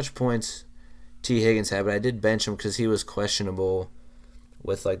forget how much points T. Higgins had, but I did bench him because he was questionable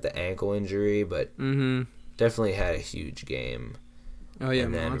with like the ankle injury, but definitely had a huge game. Oh yeah,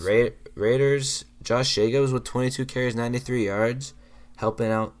 and then Raiders, Josh Jacobs with 22 carries, 93 yards,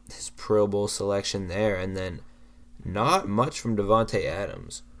 helping out his Pro Bowl selection there. And then not much from Devontae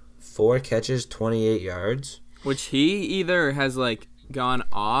Adams, 4 catches, 28 yards, which he either has like gone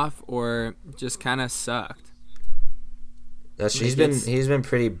off or just kind of sucked. He's been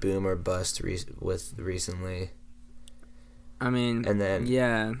pretty boom or bust recently. And then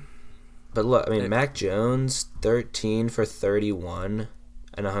yeah. But look, Mac Jones, 13 for 31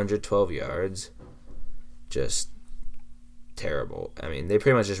 and 112 yards. Just terrible. They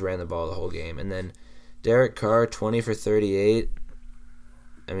pretty much just ran the ball the whole game. And then Derek Carr, 20 for 38.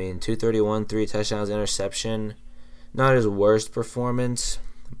 231, 3 touchdowns, interception. Not his worst performance,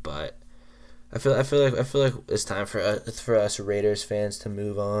 but I feel like it's time for us Raiders fans to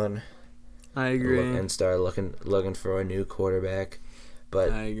move on. I agree. And start looking for a new quarterback.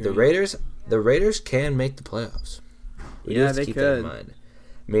 But the Raiders can make the playoffs. We have to keep that in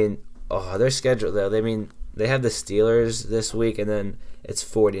mind. Their schedule though. They have the Steelers this week, and then it's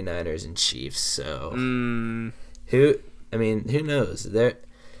 49ers and Chiefs. So who knows?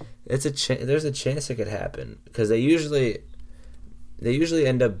 There's a chance it could happen because they usually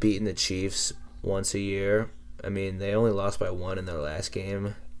end up beating the Chiefs once a year. They only lost by 1 in their last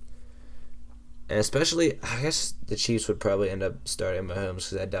game. And especially, I guess the Chiefs would probably end up starting Mahomes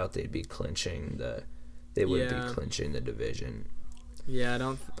because I doubt they'd be clinching the division. Yeah, I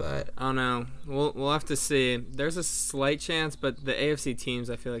don't know. We'll have to see. There's a slight chance, but the AFC teams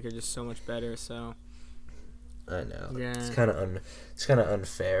I feel like are just so much better. So I know. Yeah. It's kind of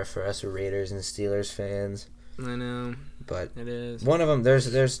unfair for us Raiders and Steelers fans. I know. But it is. One of them, there's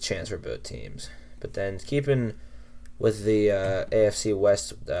a chance for both teams. But then keeping with the AFC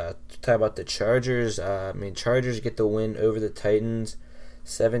West, talk about the Chargers. Chargers get the win over the Titans,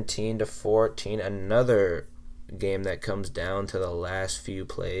 17-14. Another game that comes down to the last few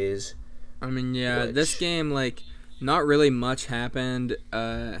plays. I mean, yeah, this game, like, not really much happened,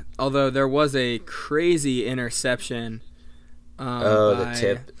 although there was a crazy interception.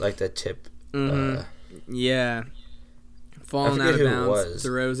 The tip. Mm-hmm. Yeah. Falling out of bounds,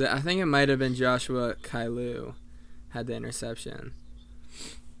 throws it. I think it might have been Joshua Kailu had the interception.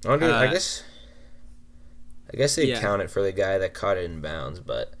 I guess they count it for the guy that caught it in bounds,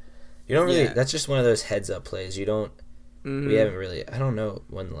 but you don't really. Yeah. That's just one of those heads-up plays. You don't. Mm-hmm. We haven't really. I don't know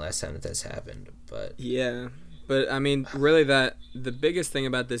when the last time that's happened, but yeah. But I mean, really, the biggest thing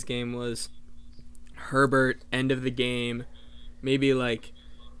about this game was Herbert, end of the game, maybe like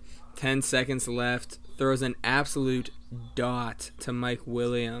 10 seconds left, throws an absolute dot to Mike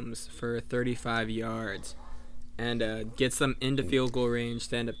Williams for 35 yards and gets them into field goal range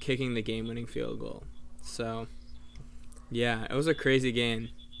to end up kicking the game-winning field goal. So, yeah, it was a crazy game.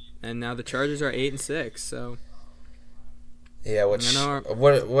 And now the Chargers are 8-6, so... Yeah, would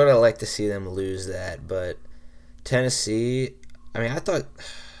I like to see them lose that, but Tennessee, I mean, I thought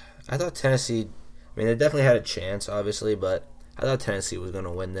Tennessee, I mean, they definitely had a chance, obviously, but I thought Tennessee was going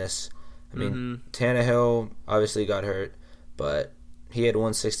to win this. I mean, Tannehill obviously got hurt, but he had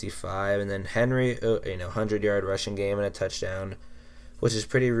 165, and then Henry, 100-yard rushing game and a touchdown, which is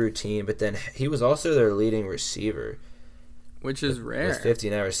pretty routine, but then he was also their leading receiver. Which is rare. With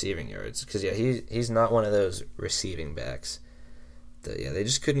 59 receiving yards, because, yeah, he's not one of those receiving backs. They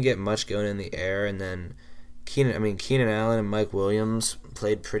just couldn't get much going in the air, and then Keenan Allen and Mike Williams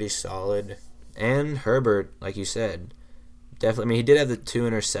played pretty solid, and Herbert, like you said, definitely. I mean, he did have the 2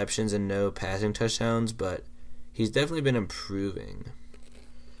 interceptions and no passing touchdowns, but he's definitely been improving.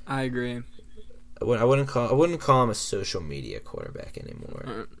 I agree. I wouldn't call him a social media quarterback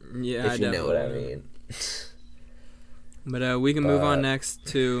anymore. Yeah, if you know what I mean. But we can move on next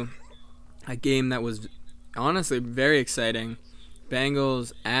to a game that was honestly very exciting.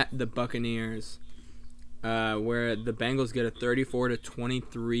 Bengals at the Buccaneers, where the Bengals get a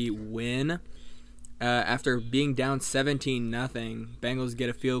 34-23 win. After being down 17-0, Bengals get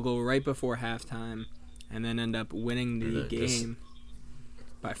a field goal right before halftime and then end up winning the game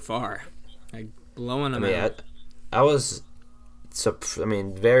by far. Like, blowing them out. I was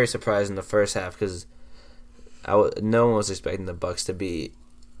very surprised in the first half because no one was expecting the Bucs to be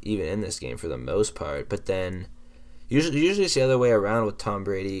even in this game for the most part. But then usually it's the other way around with Tom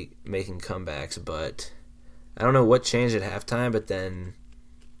Brady making comebacks. But I don't know what changed at halftime, but then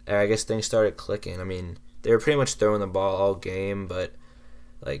I guess things started clicking. I mean, they were pretty much throwing the ball all game, but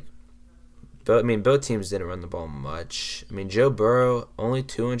both teams didn't run the ball much. I mean, Joe Burrow, only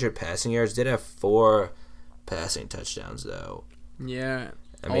 200 passing yards, did have 4 passing touchdowns, though. Yeah.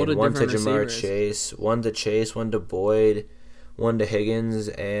 I mean, one to Jamar Chase, one to Boyd, one to Higgins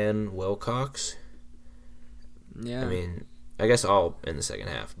and Wilcox. Yeah. I mean, I guess all in the second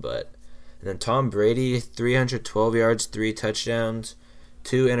half, but... And then Tom Brady, 312 yards, 3 touchdowns,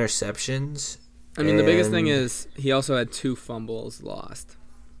 2 interceptions. I mean, the biggest thing is he also had 2 fumbles lost.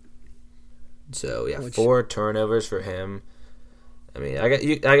 So, yeah, 4 turnovers for him. I mean, I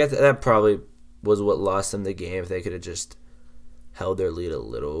got that probably was what lost them the game if they could have just held their lead a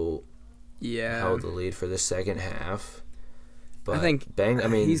little. Yeah. Held the lead for the second half. But I think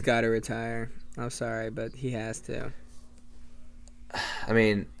he's got to retire. I'm sorry, but he has to. I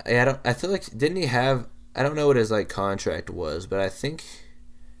mean, I feel like didn't he have? I don't know what his contract was, but I think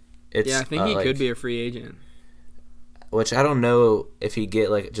it's. Yeah, I think he could be a free agent. Which I don't know if he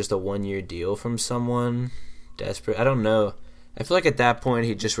get just a 1-year deal from someone desperate. I don't know. I feel like at that point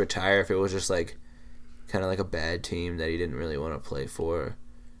he'd just retire if it was just kind of like a bad team that he didn't really want to play for.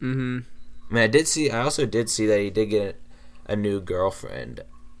 Mm-hmm. I mean, I also did see that he did get a new girlfriend,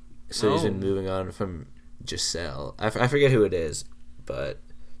 so he's been moving on from Giselle. I forget who it is, but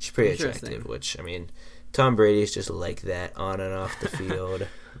she's pretty attractive. Which, I mean, Tom Brady's just like that on and off the field.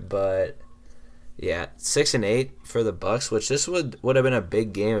 But yeah, 6-8 for the Bucs, which this would have been a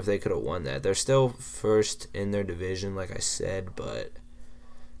big game if they could have won that. They're still first in their division, like I said, but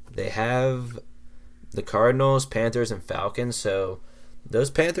they have the Cardinals, Panthers, and Falcons. So those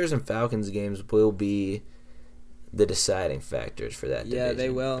Panthers and Falcons games will be the deciding factors for that division. Yeah, they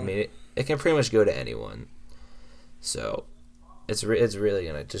will. I mean, it can pretty much go to anyone. So it's really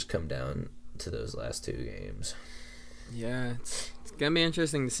going to just come down to those last 2 games. Yeah, it's going to be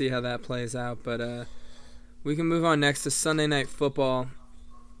interesting to see how that plays out. But we can move on next to Sunday Night Football,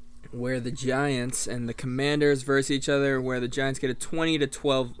 where the Giants and the Commanders verse each other, where the Giants get a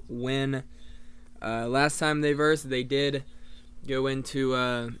 20-12 win. Last time they versed, they did go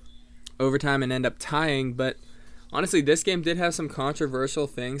into overtime and end up tying, but honestly, this game did have some controversial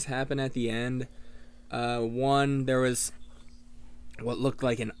things happen at the end. One, there was what looked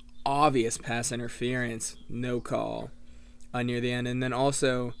like an obvious pass interference, no call near the end. And then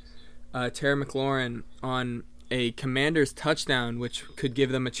also Terry McLaurin on a Commanders touchdown, which could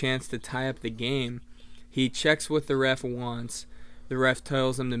give them a chance to tie up the game. He checks with the ref once. The ref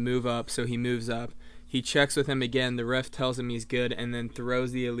tells him to move up, so he moves up. He checks with him again. The ref tells him he's good, and then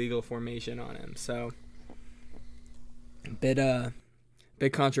throws the illegal formation on him. So, bit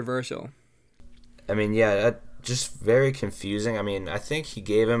controversial. I mean, yeah, just very confusing. I mean, I think he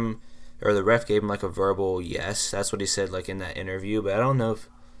gave him, or the ref gave him like a verbal yes. That's what he said like in that interview. But I don't know if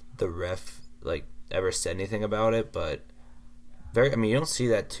the ref like ever said anything about it. But I mean, you don't see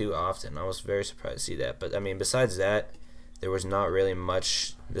that too often. I was very surprised to see that. But I mean, besides that, there was not really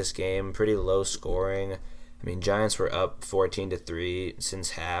much this game. Pretty low scoring. I mean, Giants were up 14-3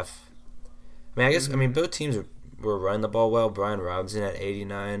 since half. I mean, I guess both teams were running the ball well. Brian Robinson had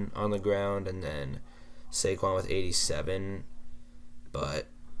 89 on the ground, and then Saquon with 87. But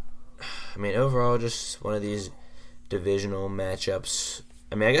I mean, overall, just one of these divisional matchups.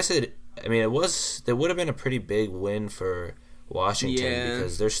 I mean, I guess it would have been a pretty big win for Washington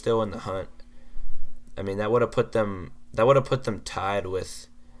because they're still in the hunt. I mean, that would have put them tied with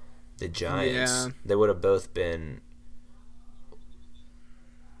the Giants. Yeah. They would have both been.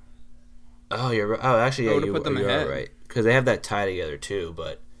 Oh, you're right. Oh, actually, yeah, you're right because they have that tie together too.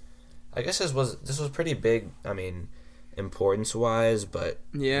 But I guess this was pretty big. I mean, importance wise, but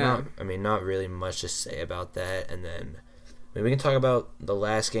not really much to say about that. And then we can talk about the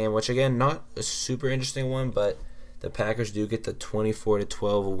last game, which again, not a super interesting one, but the Packers do get the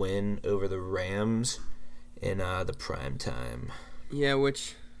 24-12 win over the Rams in the prime time. Yeah,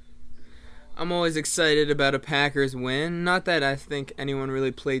 which I'm always excited about a Packers win. Not that I think anyone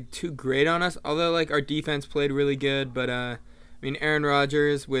really played too great on us, although like our defense played really good. But I mean, Aaron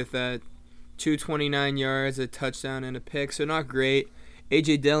Rodgers with 229 yards, a touchdown, and a pick, so not great.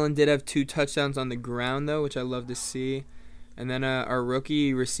 A.J. Dillon did have 2 touchdowns on the ground though, which I love to see. And then our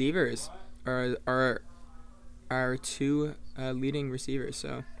rookie receivers are our 2 leading receivers,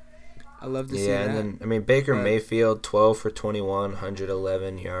 so I love to see that. Yeah, and then Baker Mayfield 12 for 21,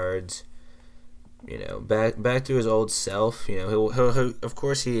 111 yards. You know, back to his old self. You know, he'll of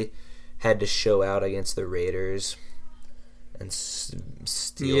course he had to show out against the Raiders and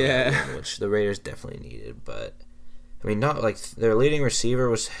steal that win, which the Raiders definitely needed. But I mean, not like their leading receiver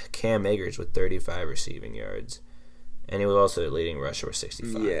was Cam Akers with 35 receiving yards, and he was also the leading rusher with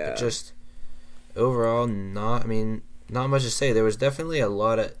 65. Yeah, but just overall, not much to say. There was definitely a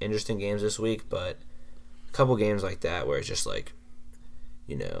lot of interesting games this week, but a couple games like that where it's just like,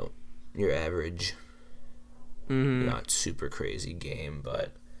 you know, your average, not super crazy game.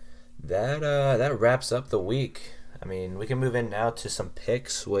 But that wraps up the week. I mean, we can move in now to some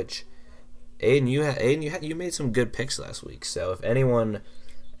picks, which Aidan, you made some good picks last week. So if anyone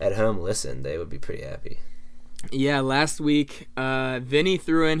at home listened, they would be pretty happy. Yeah, last week, Vinny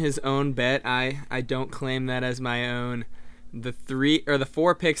threw in his own bet. I don't claim that as my own. The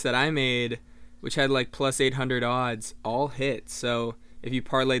 4 picks that I made, which had like plus 800 odds, all hit. So if you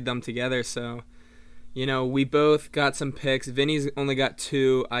parlayed them together, so you know, we both got some picks. Vinny's only got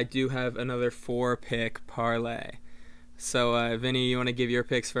 2. I do have another 4 pick parlay. So Vinny, you want to give your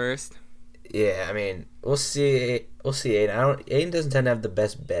picks first? Yeah, I mean, we'll see. Aidan. Aidan doesn't tend to have the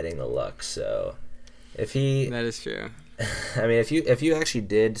best betting luck, so. That is true. I mean, if you actually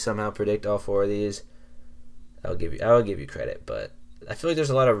did somehow predict all 4 of these, I will give you credit. But I feel like there's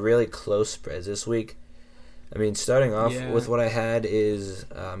a lot of really close spreads this week. I mean, starting off with what I had is,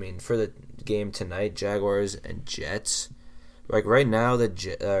 for the game tonight, Jaguars and Jets. Like right now, the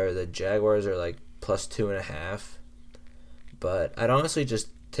Jaguars are like plus 2.5. But I'd honestly just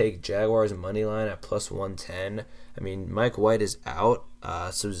take Jaguars money line at plus 110. I mean, Mike White is out,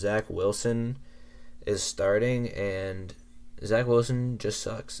 so Zach Wilson is starting, and Zach Wilson just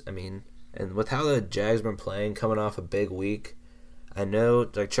sucks. I mean, and with how the Jags been playing, coming off a big week, I know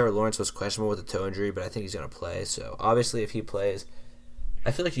like Trevor Lawrence was questionable with a toe injury, but I think he's gonna play. So obviously, if he plays,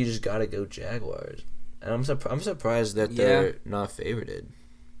 I feel like you just gotta go Jaguars, and I'm surprised that they're not favorited.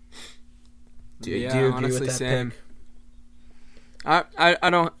 Do you agree with that pick? I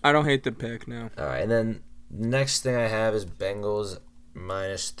don't hate the pick, no. All right, and then the next thing I have is Bengals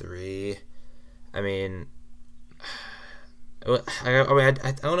 -3. I mean, I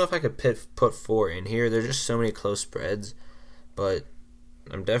don't know if I could put 4 in here. There's just so many close spreads, but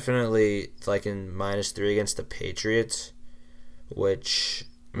I'm definitely liking -3 against the Patriots, which,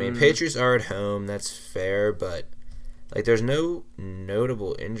 I mean, Patriots are at home. That's fair, but like, there's no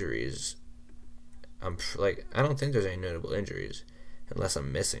notable injuries. I don't think there's any notable injuries. unless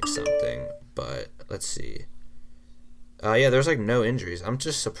I'm missing something. But let's see. Yeah, there's like no injuries. I'm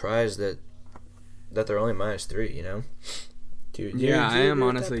just surprised that they're only -3. You know. Yeah, I am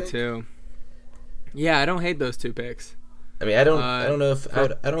honestly too. Yeah, I don't hate those 2 picks. I mean, I don't know if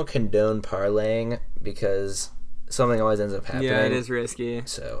I don't condone parlaying because something always ends up happening. Yeah, it is risky.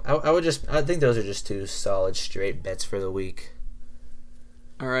 So I think those are just 2 solid straight bets for the week.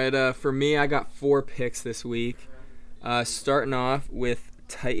 All right, for me, I got 4 picks this week. Starting off with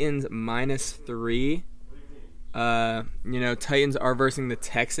Titans -3. Titans are versing the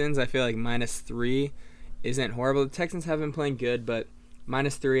Texans. I feel like -3 isn't horrible. The Texans have been playing good, but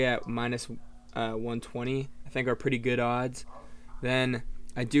 -3 at -120 I think are pretty good odds. Then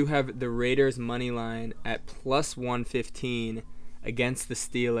I do have the Raiders money line at +115 against the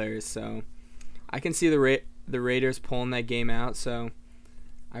Steelers, so I can see the Raiders pulling that game out. So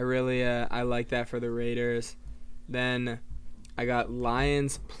I really I like that for the Raiders. Then I got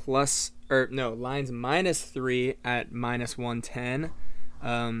Lions -3 at -110.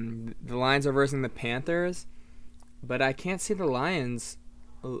 The Lions are versing the Panthers, but I can't see the Lions.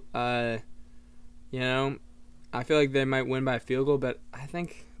 I feel like they might win by a field goal, but I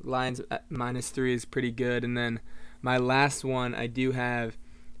think Lions at -3 is pretty good. And then my last one, I do have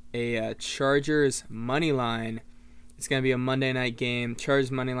a Chargers money line. It's going to be a Monday night game. Chargers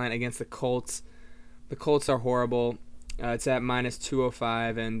money line against the Colts. The Colts are horrible. It's at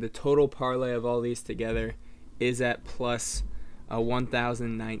 -205, and the total parlay of all these together is at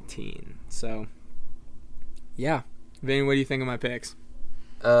 +1019. So, yeah. Vinny, what do you think of my picks?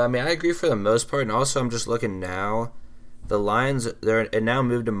 I mean, I agree for the most part, and also I'm just looking now. The Lions, it now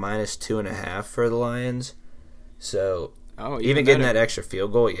moved to -2.5 for the Lions. So, even getting that extra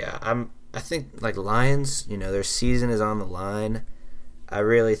field goal, yeah, I think like Lions, their season is on the line. I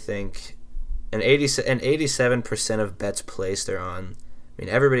really think, and 87% of bets placed are on. I mean,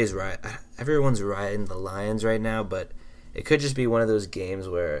 everyone's riding the Lions right now, but it could just be one of those games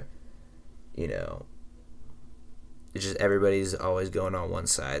where, it's just everybody's always going on one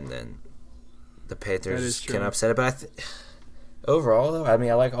side, and then the Panthers can upset it. But overall, though, I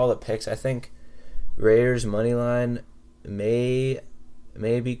mean, I like all the picks. I think Raiders money line may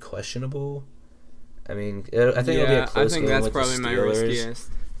be questionable. I mean, I think it'll be a close game with the Steelers. I think that's probably my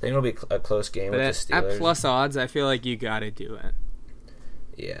riskiest. I think it'll be a close game with the Steelers. At plus odds, I feel like you got to do it.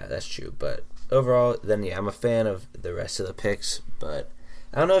 Yeah, that's true. But overall, then, yeah, I'm a fan of the rest of the picks. But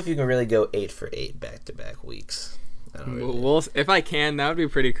I don't know if you can really go 8 for 8 back-to-back weeks. Well, if I can, that would be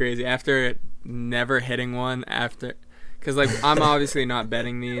pretty crazy. After never hitting one, because I'm obviously not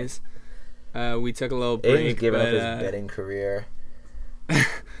betting these. We took a little break. Aiden's giving up his betting career.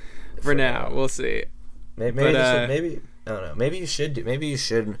 For now, we'll see. Maybe I don't know. Maybe you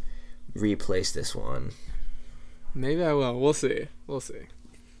should replace this one. Maybe I will. We'll see.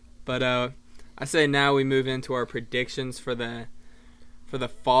 But I say now we move into our predictions for the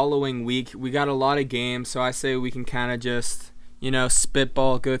following week. We got a lot of games, so I say we can kind of just,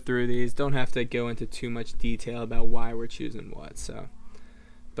 spitball, go through these. Don't have to go into too much detail about why we're choosing what. So,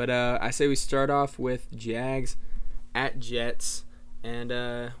 but I say we start off with Jags at Jets, and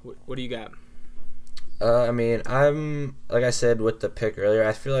what do you got? I mean, I'm like I said with the pick earlier.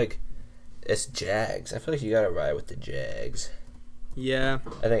 I feel like it's Jags. I feel like you gotta ride with the Jags. Yeah,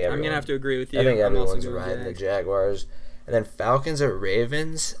 I'm gonna have to agree with you. I think everyone's riding the Jaguars. And then Falcons at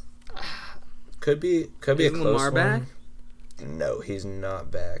Ravens, could be a close Lamar back? one. No, he's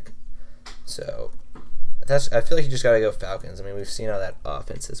not back. So I feel like you just gotta go Falcons. I mean, we've seen how that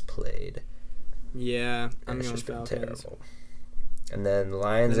offense has played. Yeah, I'm going Falcons. Terrible. And then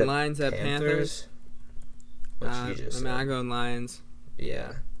Lions at Panthers. I'm going Lions.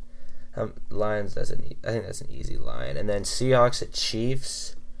 Yeah. Lions. I think that's an easy line. And then Seahawks at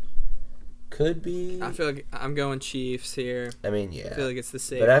Chiefs. Could be. I feel like I'm going Chiefs here. I mean, yeah. I feel like it's the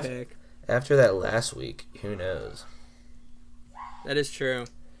safe pick. After that last week, who knows? That is true.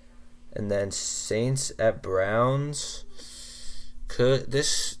 And then Saints at Browns.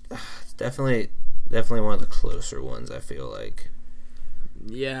 It's definitely one of the closer ones, I feel like.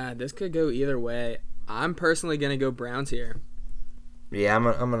 Yeah, this could go either way. I'm personally gonna go Browns here. Yeah, I'm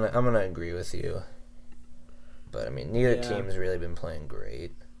gonna agree with you. But I mean, neither team's really been playing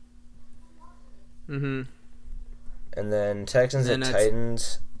great. Mhm. And then Texans and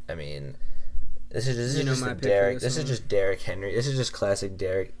Titans. I mean, this is just Derrick Henry. This is just classic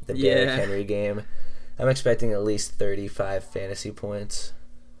Derrick Henry game. I'm expecting at least 35 fantasy points.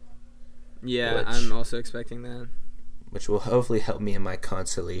 Yeah, I'm also expecting that. Which will hopefully help me in my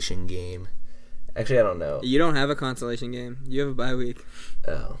consolation game. Actually, I don't know. You don't have a consolation game. You have a bye week.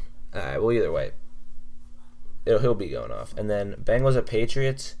 Oh. All right. Well, either way. he'll be going off. And then Bengals at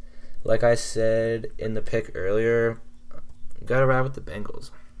Patriots. Like I said in the pick earlier, gotta ride with the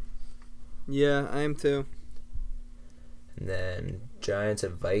Bengals. Yeah, I am too. And then Giants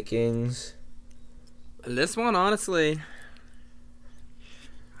at Vikings. This one, honestly,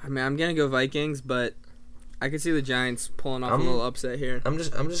 I mean, I'm gonna go Vikings, but I could see the Giants pulling off a little upset here. I'm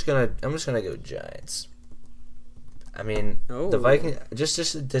just gonna go Giants. I mean, the Vikings just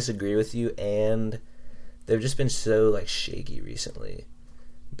to disagree with you, and they've just been so like shaky recently.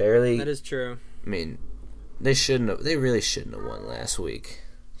 Barely. That is true. I mean, they really shouldn't have won last week.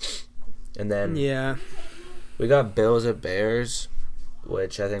 And then we got Bills at Bears,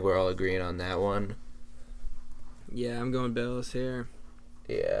 which I think we're all agreeing on that one. Yeah, I'm going Bills here.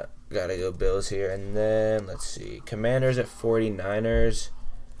 Yeah, gotta go Bills here. And then let's see, Commanders at 49ers.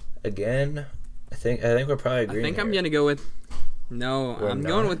 Again, I think we're probably agreeing. I think here. I'm gonna go with. No, I'm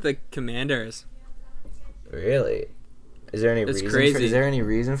going with the Commanders. Really? Is there any It's reason? crazy. Is there any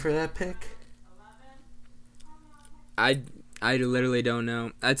reason for that pick? I literally don't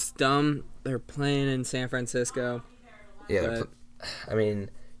know. That's dumb. They're playing in San Francisco. Yeah, I mean,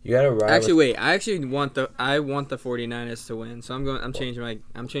 you gotta ride. Actually, wait. I actually want the 49ers to win. So I'm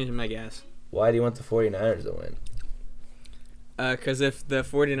changing my guess. Why do you want the 49ers to win? Because if the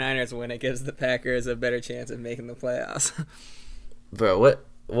 49ers win, it gives the Packers a better chance of making the playoffs. Bro, what?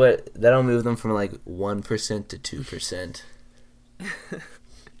 That'll move them from like 1% to 2%.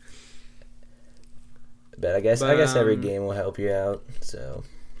 But I guess every game will help you out. So,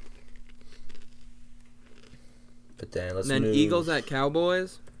 but then let's move. Eagles at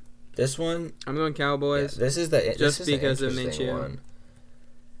Cowboys. This one, I'm going Cowboys. Yeah, this is because of Minshew. One.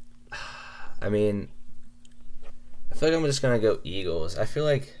 I mean, I feel like I'm just gonna go Eagles. I feel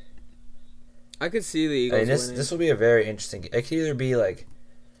like I could see the Eagles winning. This will be a very interesting game. It could either be like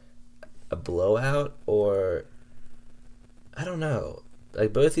a blowout or I don't know.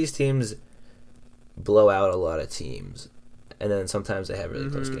 Like both these teams blow out a lot of teams, and then sometimes they have really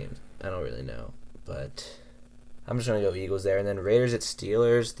close games. I don't really know, but I'm just gonna go Eagles there. And then Raiders at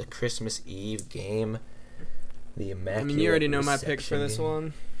Steelers, the Christmas Eve game, the immaculate. I mean, you already know my picks for this game.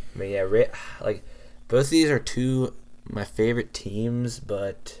 one. I mean, yeah, like both of these are two my favorite teams,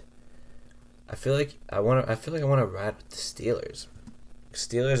 but I feel like I want to ride with the Steelers.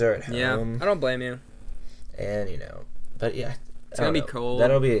 Steelers are at home. Yeah, I don't blame you. And but yeah, it's gonna be cold.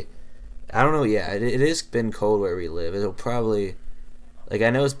 That'll be. I don't know. Yeah, it has been cold where we live. It'll probably, I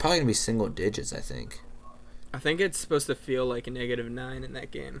know it's probably gonna be single digits. I think it's supposed to feel like a -9 in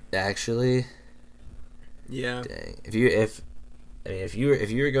that game. Actually. Yeah. Dang. If you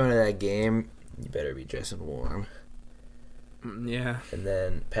were going to that game, you better be dressing warm. Yeah. And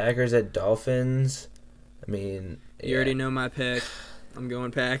then Packers at Dolphins. I mean, you already know my pick. I'm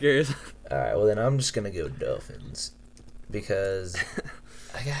going Packers. All right. Well, then I'm just gonna go Dolphins because.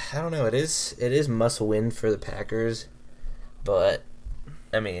 I don't know. It is must win for the Packers, but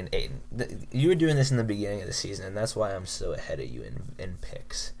I mean, Aidan, you were doing this in the beginning of the season, and that's why I'm so ahead of you in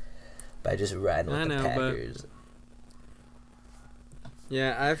picks by just riding with the Packers.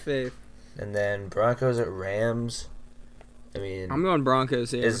 Yeah, I have faith. And then Broncos at Rams. I mean, I'm going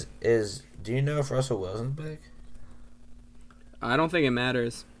Broncos here. Do you know if Russell Wilson's back? I don't think it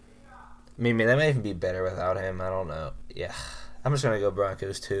matters. I mean, that might even be better without him. I don't know. Yeah. I'm just going to go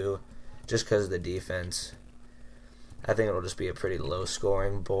Broncos, too, just because of the defense. I think it'll just be a pretty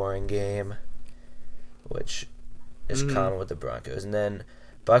low-scoring, boring game, which is common with the Broncos. And then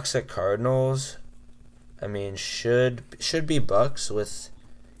Bucks at Cardinals, I mean, should be Bucks with,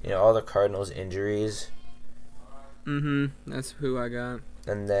 all the Cardinals' injuries. That's who I got.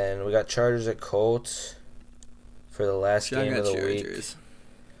 And then we got Chargers at Colts for the last game of the week.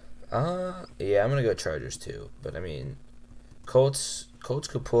 Yeah, I'm going to go Chargers, too. But, I mean, Colts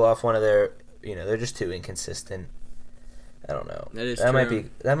could pull off one of their, they're just too inconsistent. I don't know.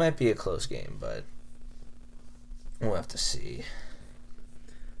 That might be a close game, but we'll have to see.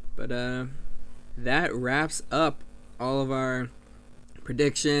 But that wraps up all of our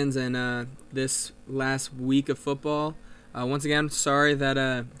predictions and this last week of football. Once again, I'm sorry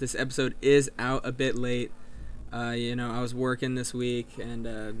that this episode is out a bit late. I was working this week, and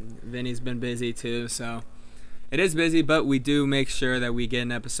Vinny's been busy too, so it is busy, but we do make sure that we get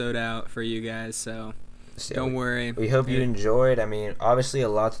an episode out for you guys, so don't worry. We hope you enjoyed. I mean, obviously a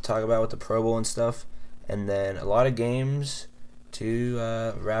lot to talk about with the Pro Bowl and stuff, and then a lot of games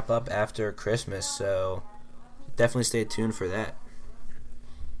to wrap up after Christmas, so definitely stay tuned for that.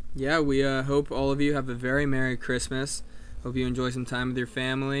 Yeah, we hope all of you have a very Merry Christmas. Hope you enjoy some time with your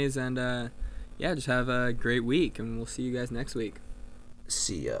families, and just have a great week, and we'll see you guys next week.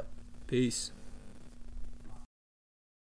 See ya. Peace.